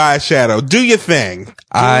eye and blue eyeshadow. Do your thing.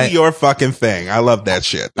 Do your fucking thing. I love that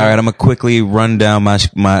shit. All right, I'm gonna quickly run down my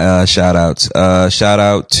shout outs. Shout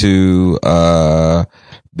out to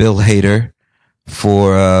Bill Hader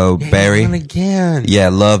for Barry. Again. Yeah,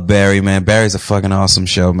 love Barry, man. Barry's a fucking awesome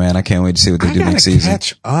show, man. I can't wait to see what they do next season.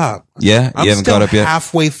 Catch up. Yeah, you haven't caught up yet.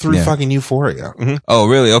 Halfway through fucking Euphoria. Mm-hmm. Oh,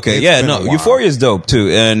 really? Okay, Euphoria is dope too,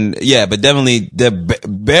 and yeah, but definitely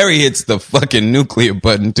Barry hits the fucking nuclear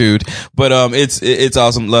button, dude. But it's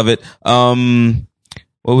awesome. Love it.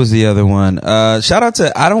 What was the other one? Shout out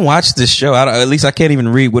to, I don't watch this show. At least I can't even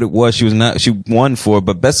read what it was. She won for,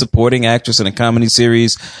 but best supporting actress in a comedy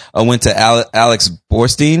series, went to Alex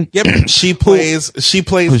Borstein. Yep. She plays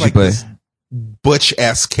like this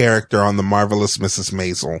Butch-esque character on The Marvelous Mrs.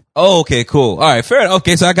 Maisel. Oh, okay, cool. All right, fair enough.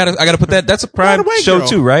 Okay, so I gotta put that. That's a Prime show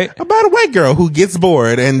too, right? About a white girl who gets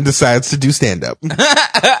bored and decides to do stand-up.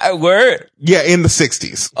 Word? Yeah, in the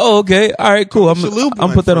 60s. Oh, okay. All right, cool. I'm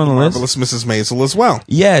put that on the list. Marvelous Mrs. Maisel as well.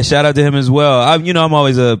 Yeah, shout out to him as well. I'm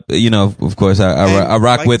always of course, I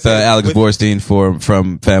rock with Alex Borstein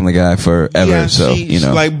from Family Guy forever. Yeah, so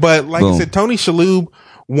I said, Tony Shalhoub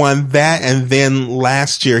won that, and then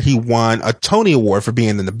last year he won a Tony Award for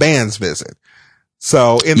being in The Band's Visit.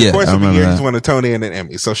 So in the course of a year, he's won a Tony and an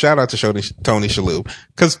Emmy. So shout out to Tony Shalhoub,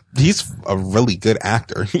 because he's a really good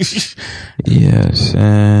actor. Yes,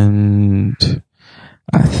 and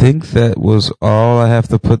I think that was all I have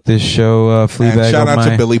to put this show Fleabag and shout out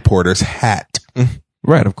to Billy Porter's hat.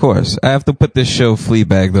 Right, of course. I have to put this show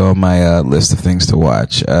Fleabag though on my list of things to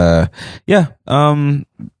watch. I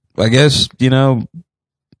guess,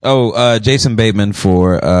 Jason Bateman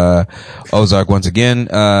for Ozark once again.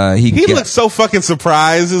 He looked so fucking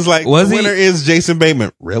surprised. It's like, the winner is Jason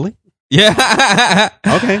Bateman. Really? Yeah.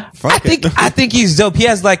 Okay. I think he's dope. He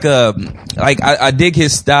has I dig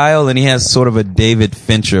his style, and he has sort of a David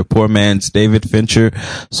Fincher, poor man's David Fincher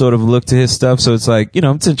sort of look to his stuff. So it's like,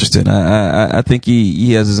 it's interesting. I think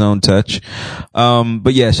he has his own touch.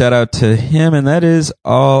 But yeah, shout out to him. And that is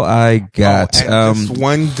all I got. Just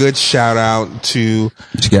one good shout out to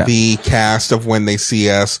the cast of When They See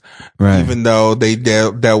Us. Right. Even though they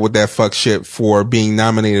dealt with that fuck shit for being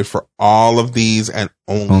nominated for all of these and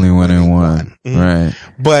only winning one. Mm-hmm. Right.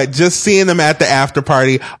 But just seeing them at the after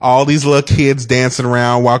party, all these little kids dancing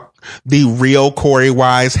around while the real Corey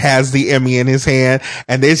Wise has the Emmy in his hand,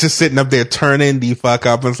 and they're just sitting up there turning the fuck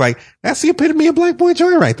up. And it's like, that's the epitome of black boy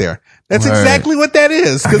joy right there. That's exactly what that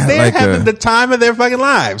is. Cause they're having the time of their fucking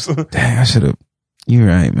lives. Dang, I should have. You're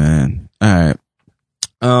right, man. All right.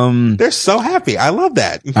 They're so happy. I love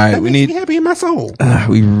that. All right, that makes me happy in my soul.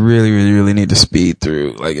 We really, really, really need to speed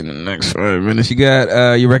through in the next 5 minutes. You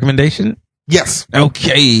got your recommendation? Yes.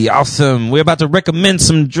 Okay, awesome. We're about to recommend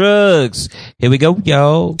some drugs. Here we go,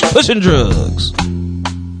 y'all. Pushing drugs.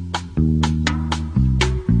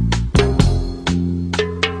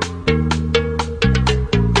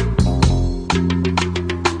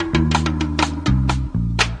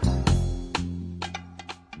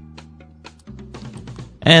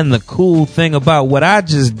 And the cool thing about what I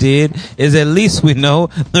just did is at least we know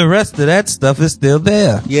the rest of that stuff is still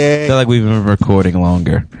there. Yeah. I feel like we've been recording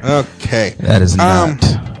longer. Okay. That is not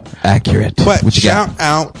accurate. But shout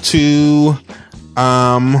out to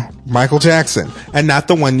Michael Jackson, and not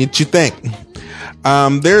the one that you think.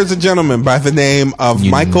 There's a gentleman by the name of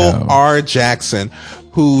Michael R. Jackson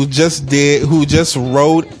who just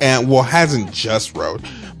wrote and, well, hasn't just wrote,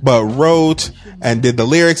 but wrote and did the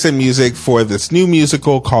lyrics and music for this new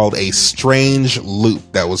musical called A Strange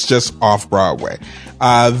Loop that was just off Broadway.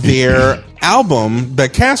 Their album, the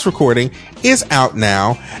cast recording, is out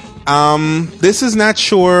now. This is not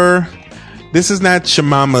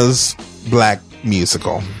Shamama's Black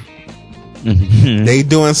musical. They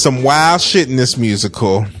doing some wild shit in this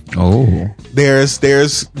musical. Oh, there's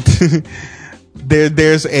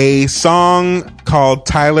a song called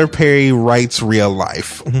Tyler Perry Writes Real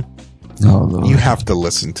Life. Oh, Lord. You have to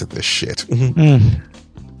listen to this shit.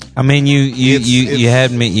 I mean, you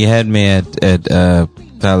had me at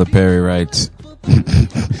Tyler Perry Writes.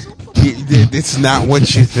 It's not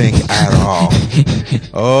what you think at all.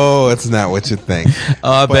 Oh, it's not what you think.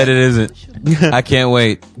 Oh, I bet it isn't. I can't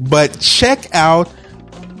wait. But check out,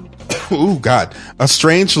 oh God, A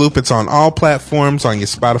Strange Loop. It's on all platforms, on your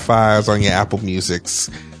Spotify's, on your Apple Music's,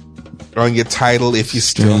 on your Tidal if you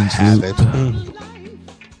still have it.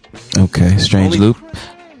 Okay, Strange Loop. What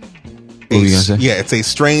were you gonna say? Yeah, it's A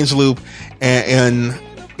Strange Loop, and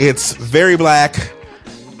it's very black.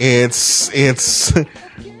 It's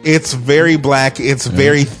very black. It's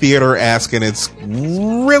very theater-esque, and it's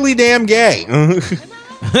really damn gay.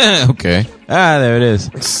 Okay. There it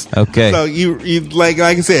is. Okay. So you like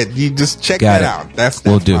I said, you just check that out. That's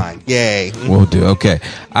we'll do. Fine. Yay. We'll do. Okay.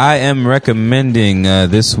 I am recommending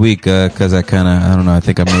this week because I don't know. I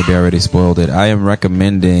think I maybe already spoiled it. I am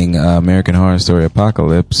recommending American Horror Story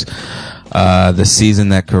Apocalypse, the season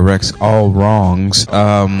that corrects all wrongs.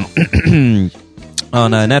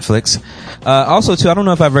 On Netflix. Also, too, I don't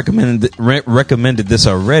know if I've recommended this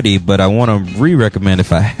already, but I want to re-recommend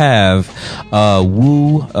if I have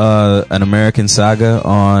Wu, An American Saga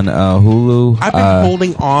on Hulu. I've been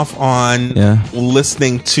holding off on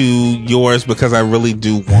listening to yours because I really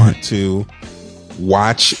do want to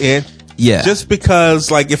watch it. Yeah. Just because,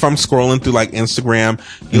 like, if I'm scrolling through, like, Instagram,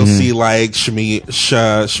 you'll see, like,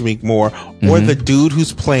 Shamik Moore or the dude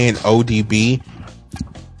who's playing ODB.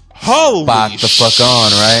 Holy spot the fuck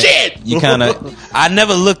on, right? Shit! You kind of. I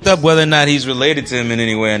never looked up whether or not he's related to him in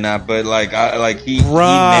any way or not, but he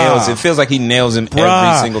nails it. Feels like he nails him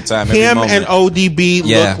every single time. Every him moment. and ODB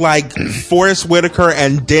look like Forrest Whitaker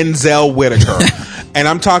and Denzel Whitaker. And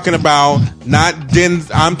I'm talking about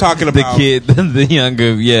I'm talking about the kid, the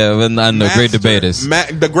younger, I know, Great Debaters,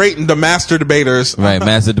 the Master Debaters, right?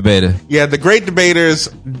 Master Debater, the Great Debaters.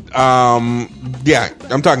 I'm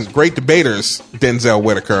talking Great Debaters, Denzel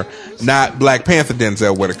Whitaker, not Black Panther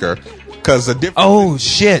Denzel Whitaker, because the difference. Oh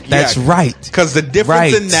shit, that's right. Because the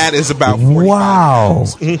difference in that is about 45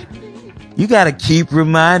 pounds. You gotta keep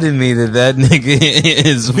reminding me that nigga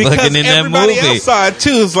is because fucking in that movie. Everybody else saw it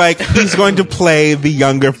too. It's like he's going to play the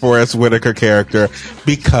younger Forrest Whitaker character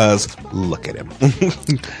because look at him,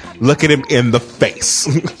 look at him in the face.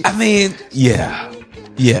 I mean, yeah.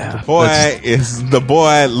 The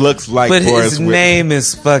boy looks like but Forrest his Whitaker. name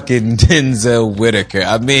is fucking Denzel Whitaker.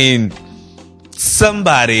 I mean,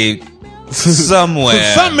 somebody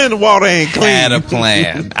somewhere something in the water ain't clean. Had a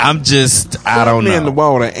plan. I don't know. Something in the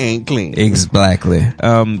water ain't clean. Exactly.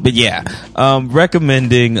 But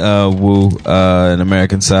recommending Wu, An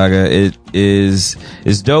American Saga. It is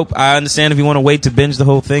dope. I understand if you want to wait to binge the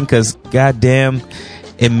whole thing, because goddamn,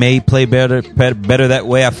 it may play better that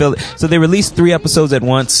way. I feel it. So they released 3 episodes at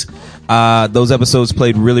once. Those episodes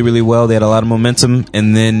played really, really well. They had a lot of momentum,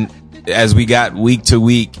 and then as we got week to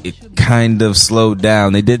week, it kind of slowed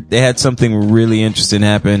down. They had something really interesting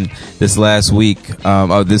happen this last week,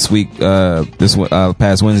 this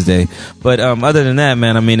past Wednesday. But other than that,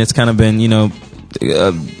 man, I mean, it's kind of been,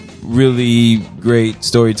 really great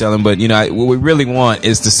storytelling. But what we really want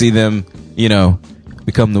is to see them,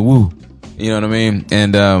 become the Wu. You know what I mean?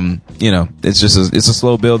 And it's a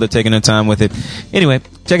slow build. They're taking their time with it. Anyway,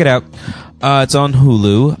 check it out. It's on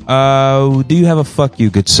Hulu. Do you have a fuck you,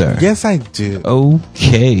 good sir? Yes, I do.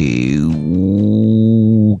 Okay.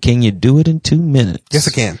 Can you do it in 2 minutes? Yes,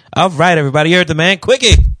 I can. All right, everybody. You heard the man.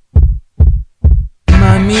 Quickie.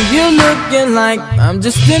 Mommy, you're looking like I'm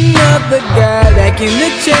just another guy that came to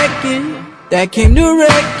check it, that came to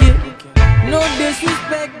wreck it. No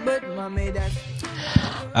disrespect, but mommy, that's...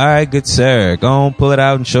 All right, good sir. Go on, pull it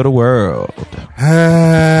out and show the world.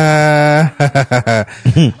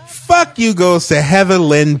 Fuck you goes to Heather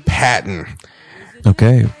Lynn Patton.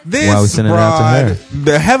 Okay. This why are we sending it out to her?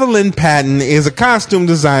 The Heather Lynn Patton is a costume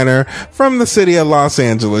designer from the city of Los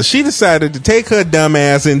Angeles. She decided to take her dumb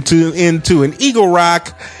ass into an Eagle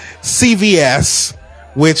Rock CVS.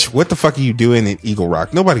 Which, what the fuck are you doing in Eagle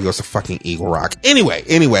Rock? Nobody goes to fucking Eagle Rock.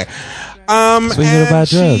 Anyway. That's what you hear about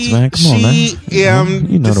drugs, man. Come on, man. She You know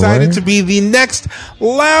the decided word. to be the next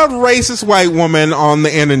loud racist white woman on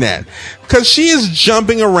the internet. Cause she is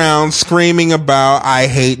jumping around screaming about, I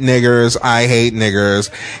hate niggers, I hate niggers.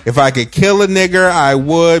 If I could kill a nigger, I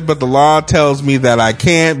would, but the law tells me that I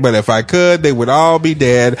can't, but if I could, they would all be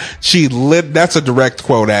dead. That's a direct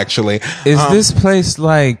quote, actually. Is this place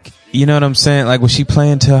like, you know what I'm saying? Like, was she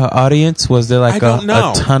playing to her audience? Was there like I don't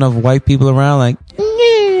know. a ton of white people around? Like,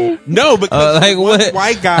 No, because like one what?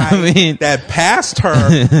 white guy I mean- that passed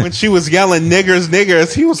her when she was yelling niggers,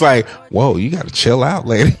 niggers, he was like, whoa, you gotta chill out,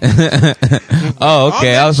 lady. oh,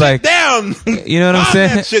 okay. I was like, down. you know what I'm Calm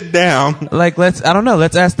saying? that shit down. Like, let's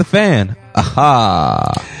ask the fan.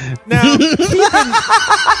 Aha. Now,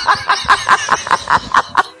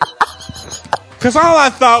 because all I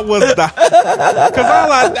thought was all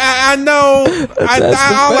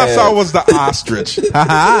I saw was the ostrich.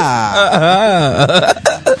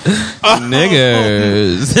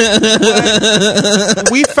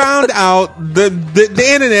 Niggers. We found out the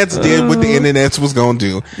internets did what the internets was gonna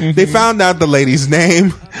do. They found out the lady's name,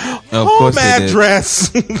 Of home course they did.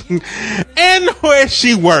 address, and where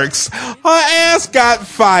she works. Her ass got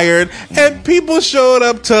fired, and people showed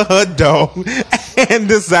up to her door and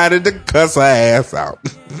decided to cuss her ass out.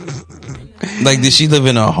 Like, did she live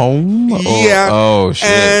in a home? Or, Yeah. Oh shit.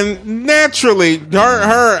 And naturally,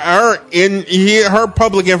 her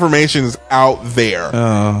public information is out there.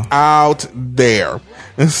 Out there.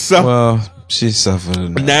 So well, she suffered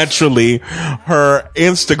enough. naturally, her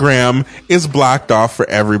Instagram is blocked off for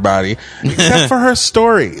everybody except for her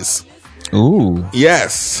stories. Ooh.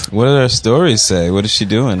 Yes. What did her stories say? What is she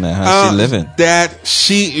doing now? How's she living? That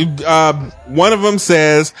one of them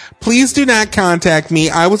says, please do not contact me.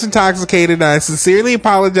 I was intoxicated and I sincerely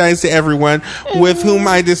apologize to everyone with whom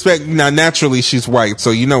I disrespect. Now, naturally, she's white,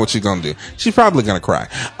 so you know what she's gonna do. She's probably gonna cry.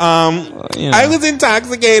 you know. I was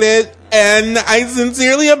intoxicated and I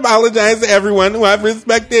sincerely apologize to everyone who I've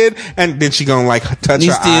respected. And then she gonna like touch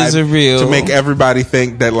These her eye tears are real. to make everybody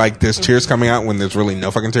think that like there's tears coming out when there's really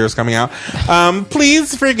no fucking tears coming out.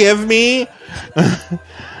 Please forgive me.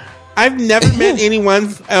 I've never met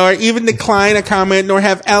anyone or even decline a comment nor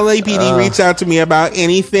have LAPD reach out to me about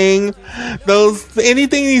anything.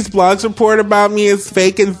 Anything these blogs report about me is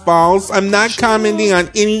fake and false. I'm not commenting on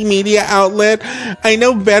any media outlet. I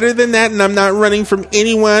know better than that, and I'm not running from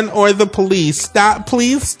anyone or the police.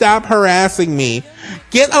 Please stop harassing me.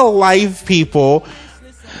 Get a life, people.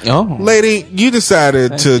 Oh. Lady, you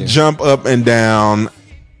decided to you. jump up and down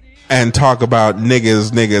and talk about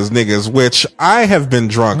niggas, which I have been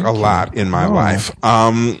drunk a lot in my life.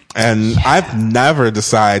 And I've never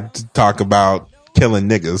decided to talk about killing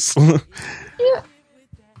niggas.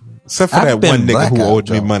 Except for I've that been one nigga who blackout owed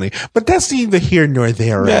me drunk. money. But that's neither here nor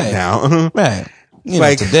there right Right. now. Right. You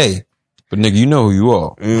Like- know, today. But nigga, you know who you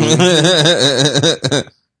are.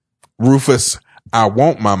 Rufus, I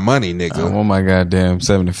want my money, I nigga. want my goddamn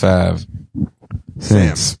 75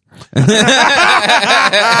 cents.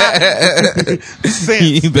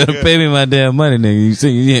 Cents. You better pay me my damn money, nigga. You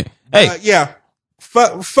see? Yeah. Hey. Yeah.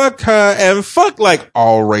 Fuck her and fuck like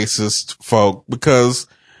all racist folk because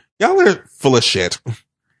y'all are full of shit.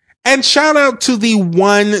 And shout out to the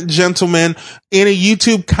one gentleman in a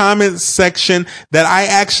YouTube comment section that I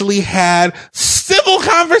actually had civil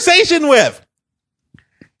conversation with.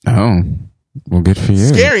 Oh. Well, good for you.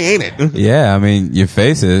 Scary, ain't it? Yeah, I mean, your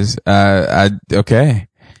face is. Okay.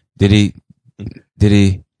 Did he?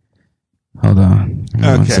 Hold on. Give me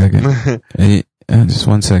 1 second. Just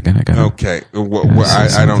 1 second. I got. Okay.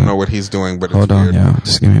 I don't know what he's doing, but Hold it's on, weird. yo.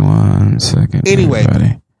 Just give me 1 second. Anyway.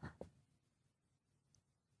 everybody.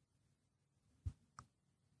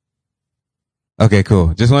 Okay,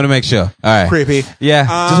 cool. Just want to make sure. All right. Creepy. Yeah.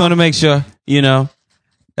 Just want to make sure. You know,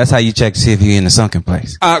 that's how you check to see if you're in a sunken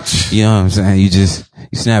place. You know what I'm saying? You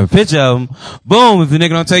snap a picture of him. Boom. If the nigga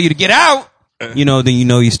don't tell you to get out, you know, then you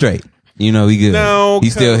know you're straight. You know, he good. No,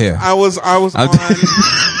 He's still here. I was on.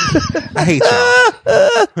 I hate y'all.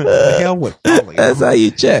 The hell with all of you. That's how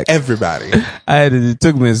you check. Everybody. It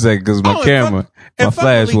took me a second because my camera, my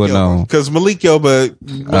flash wasn't on. Because Malik Yoba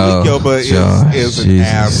is an Jesus.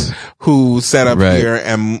 ass who sat up Right. here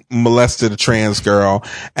and molested a trans girl.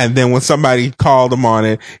 And then when somebody called him on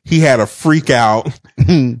it, he had a freak out.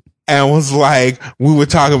 And was like, we were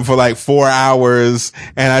talking for like 4 hours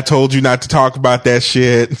and I told you not to talk about that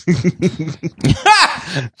shit.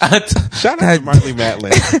 Shout out to Marley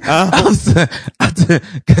Matlin.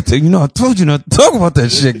 I told you not to talk about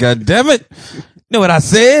that shit, God damn it. You know what I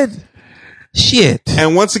said? Shit.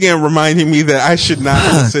 And once again, reminding me that I should not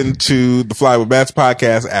listen to the Fly with Bats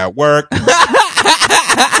podcast at work.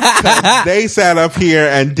 because they sat up here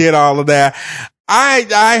and did all of that.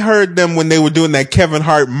 I heard them when they were doing that Kevin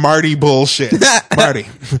Hart Marty bullshit. Marty.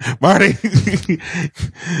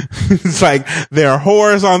 It's like there are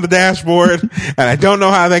whores on the dashboard and I don't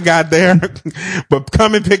know how they got there, but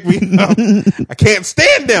come and pick me up. I can't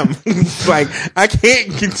stand them. It's like, I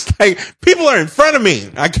can't, it's like people are in front of me.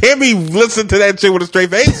 I can't be listening to that shit with a straight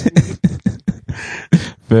face.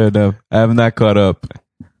 Fair enough. I have not caught up,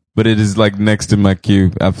 but it is like next in my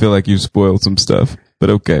queue. I feel like you spoiled some stuff, but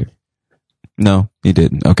okay. No, he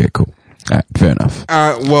didn't. Okay, cool. All right, fair enough.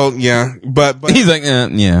 Well, yeah, but he's like,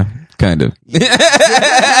 yeah, kind of. He's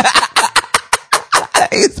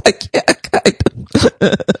like, yeah, kind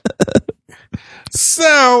of.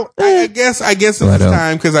 So I guess it's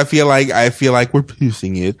time because I feel like we're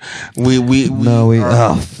pushing it.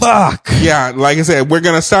 Oh fuck. Yeah, like I said, we're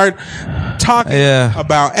gonna start talking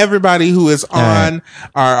about everybody who is on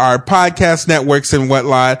our podcast networks and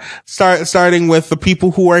whatnot. Starting with the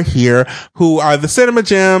people who are here, who are the Cinema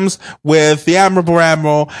Gems with the Admirable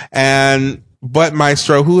Admiral and Butt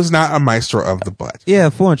Maestro, who is not a maestro of the butt.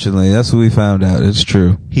 Yeah, fortunately, that's what we found out. It's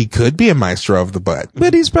true. He could be a maestro of the butt,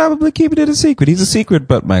 but he's probably keeping it a secret. He's a secret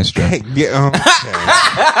butt maestro. Hey, yeah,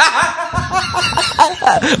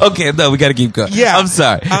 okay, no, we got to keep going. Yeah, I'm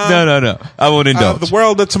sorry. No, I won't indulge. The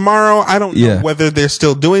World of Tomorrow. I don't know whether they're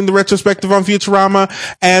still doing the retrospective on Futurama,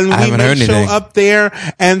 and we may show up there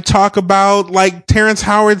and talk about like Terrence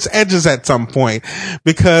Howard's edges at some point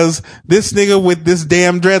because this nigga with this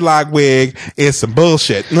damn dreadlock wig is some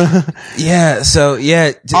bullshit. Yeah, so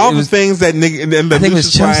all the things that nigga and I think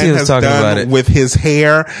Miss Chelsea was talking about it with his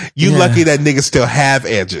hair. You lucky that niggas still have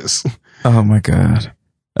edges. Oh my god.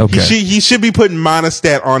 Okay. He should be putting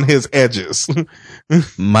Monistat on his edges.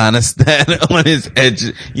 Monistat on his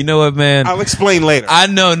edges. You know what, man? I'll explain later. I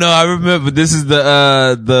know. No, I remember. This is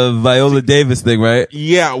the Viola Davis thing, right?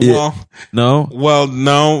 Yeah. Well, no. Well,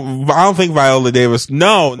 no. I don't think Viola Davis.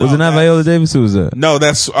 No. Was it not Viola Davis? Who was that? No,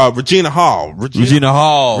 that's Regina Hall. Regina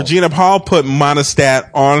Hall. Regina Hall put Monistat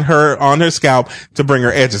on her scalp to bring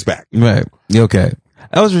her edges back. Right. Okay.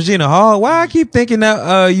 That was Regina Hall. Why I keep thinking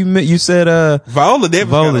that you said Viola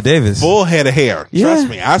Davis full head of hair. Trust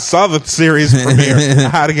me, I saw the series premiere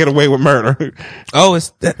How to Get Away with Murder. Oh,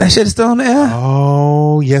 that shit is still on the air?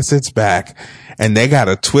 Oh, yes, it's back. And they got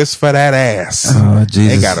a twist for that ass. Oh,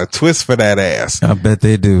 Jesus. They got a twist for that ass. I bet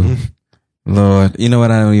they do. Lord, you know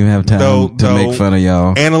what? I don't even have time to make fun of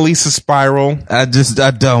y'all. Annalisa Spiral. I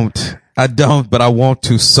don't, but I want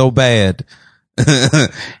to so bad.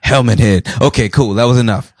 Helmet head. Okay, cool. That was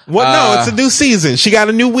enough. Well, no, it's a new season. She got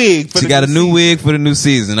a new wig. She got a new wig for the new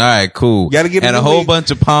season. All right, cool. Gotta get and a whole bunch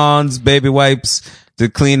of Pond's baby wipes to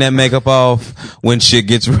clean that makeup off when shit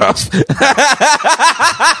gets rough. Hey,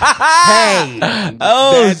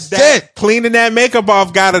 shit! Cleaning that makeup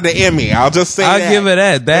off got her the Emmy. I'll just say I'll give her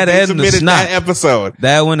that. That and the snot. That episode.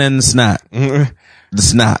 That one and the snot. The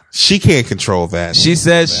snot. She can't control that. She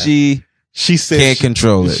says she said can't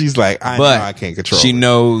control it. She's like, I know I can't control it. She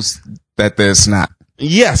knows that there's snot.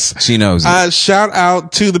 Yes. She knows it. Shout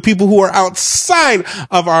out to the people who are outside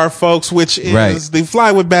of our folks, which is the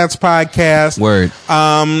Fly with Bats podcast. Word.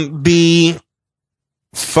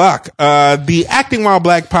 The Acting While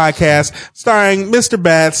Black podcast starring Mr.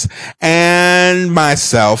 Bats and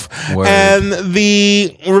myself. Word. And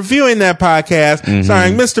the Reviewing That podcast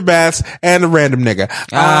starring Mr. Bats and a random nigga.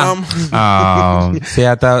 See,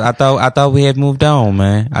 I thought we had moved on,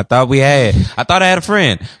 man. I thought I had a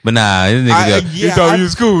friend, but nah, this nigga you thought you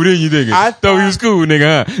was cool, didn't you, nigga? I thought you was cool,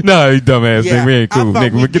 nigga, huh? Nah, you dumbass nigga, we ain't cool,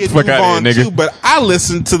 nigga. Get the fuck out of here, nigga. But I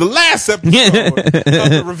listened to the last episode of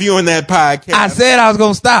the Reviewing That podcast. I said I was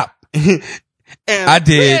gonna stop. And I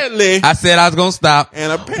did. I said I was gonna stop.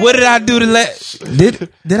 And what did I do the last? Did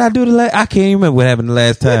I do the last? I can't even remember what happened the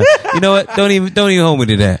last time. You know what? Don't even hold me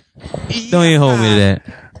to that. Don't even hold me to that.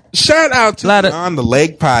 Shout out to On the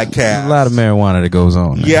Lake podcast. There's a lot of marijuana that goes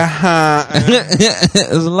on. Yeah.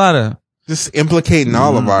 There's a lot of just implicating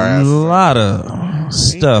all of our asses. A lot of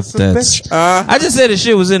stuff that's. I just said the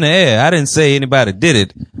shit was in the air. I didn't say anybody did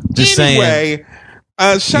it. Just saying.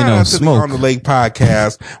 Shout out to the On the Lake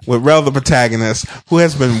podcast with Rel, the protagonist, who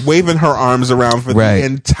has been waving her arms around for the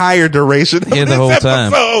entire duration of the whole episode.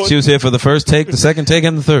 Time. She was here for the first take, the second take,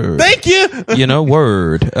 and the third. Thank you. You know,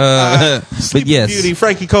 word. But yes. Beauty,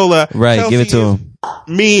 Frankie Cola. Right, Chelsea, give it to him.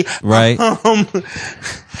 Me. Right.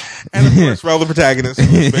 And of course, Rel, the protagonist,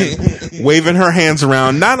 who's been waving her hands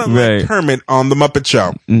around, not unlike Kermit on The Muppet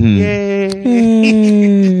Show. Mm-hmm.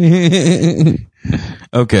 Yay.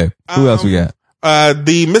 Okay. Who else we got?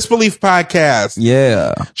 the Misbelief podcast.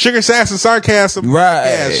 Yeah. Sugar Sass and Sarcasm. Right.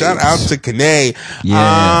 Yeah, shout out to Kane.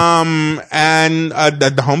 Yeah. And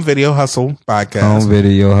the Home Video Hustle podcast. Home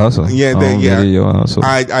Video Hustle. Yeah, Video Hustle.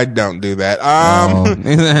 I don't do that.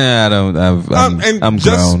 I don't. I'm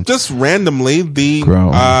grown. Just randomly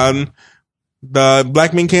the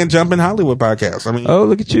Black Men Can't Jump in Hollywood podcast. I mean, oh,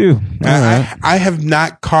 look at you. I have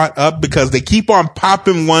not caught up because they keep on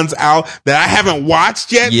popping ones out that I haven't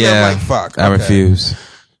watched yet. Yeah. And I'm like, fuck. I refuse.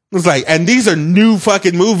 It's like, and these are new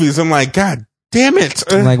fucking movies. I'm like, God damn it.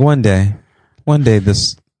 Like one day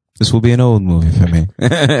this will be an old movie for me.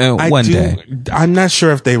 One day. I'm not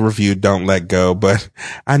sure if they reviewed Don't Let Go, but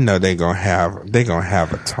I know they're gonna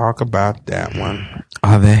have a talk about that one.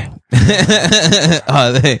 Are they?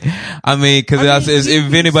 Are they? I mean, because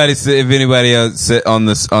if anybody else on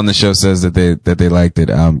the show says that they liked it,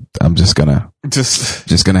 I'm just gonna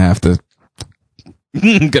have to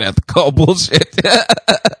call bullshit.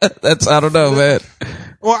 That's, I don't know, man.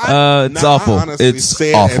 Well, it's awful. It's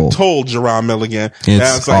awful. And told Jerron Milligan, I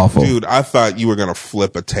was like, awful. Dude, I thought you were gonna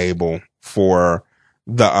flip a table for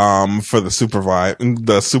the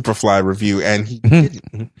Superfly review, and he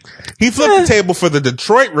didn't. He flipped the table for the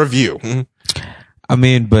Detroit review. I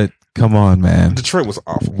mean, but come on, man. Detroit was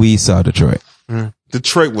awful. We saw Detroit.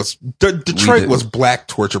 Detroit was black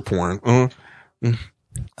torture porn.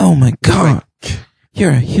 Oh my God.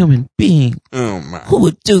 You're a human being. Oh my. Who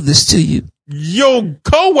would do this to you? Yo,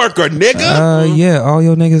 coworker, nigga. Yeah, all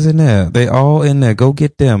your niggas in there. They all in there. Go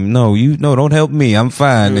get them. No, don't help me. I'm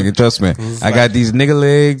fine, nigga. Trust me. I got these nigga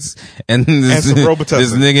legs and some Robitussin.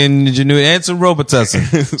 This nigga ingenuity and some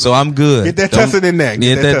Robitussin. So I'm good. Get that tussin in there.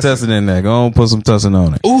 Get that tussin in there. Go on, put some tussin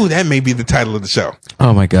on it. Ooh, that may be the title of the show.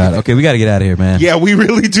 Oh my God. Okay, we got to get out of here, man. Yeah, we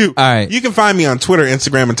really do. All right. You can find me on Twitter,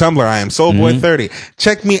 Instagram, and Tumblr. I am Soulboy30.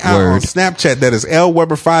 Check me out on Snapchat. That is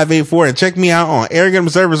LWeber584. And check me out on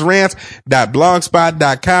ArrogantObserversRants.blogspot.com,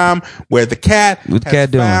 where the cat has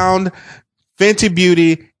found Fenty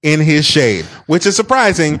Beauty in his shade, which is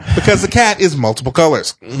surprising because the cat is multiple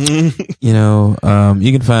colors. You know,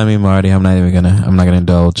 you can find me, Marty. I'm not gonna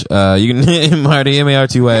indulge. You can Marty,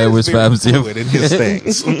 MARTY Edwards 50 in his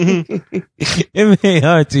things.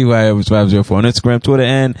 MARTY Edwards 504 on Instagram, Twitter,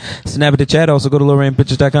 and Snap to chat. Also go to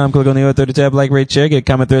lowrainpictures.com, click on the 30 tab, like, rate, share, get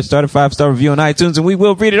comment, thread started, 5-star review on iTunes, and we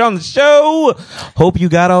will read it on the show. Hope you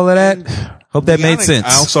got all of that. Hope that made sense.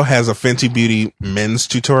 Also has a Fenty Beauty men's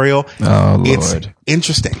tutorial. Oh, Lord. It's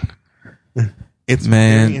interesting. It's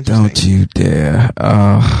man, very interesting. don't you dare.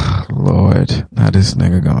 Oh, Lord. Now this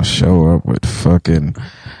nigga gonna show up with fucking,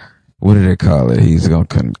 what do they call it? He's gonna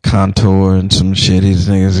contour and some shit. These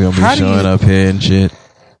niggas gonna be showing up here and shit.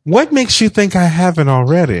 What makes you think I haven't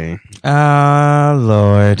already?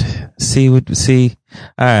 Lord. See. All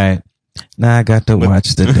right. Now I got to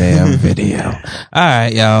watch the damn video. All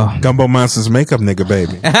right, y'all. Gumbo Monsters makeup nigga,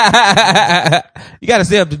 baby. You got to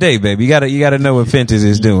stay up to date, baby. You got to know what Fenty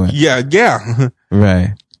is doing. Yeah.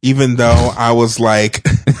 Right. Even though I was like,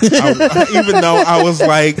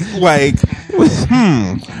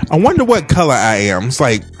 I wonder what color I am. It's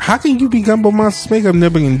like, how can you be Gumbo Monsters makeup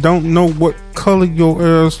nigga and don't know what color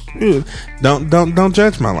your ass is? Don't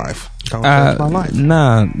judge my life. Don't judge my life.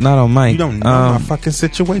 Nah, not on Mike. You don't know my fucking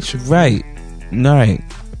situation. Right.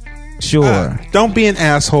 Sure. Don't be an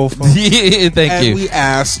asshole, folks. Thank you. We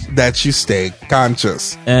ask that you stay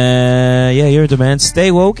conscious. Yeah, you're a demand.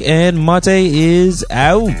 Stay woke, and Mate is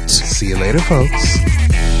out. See you later, folks.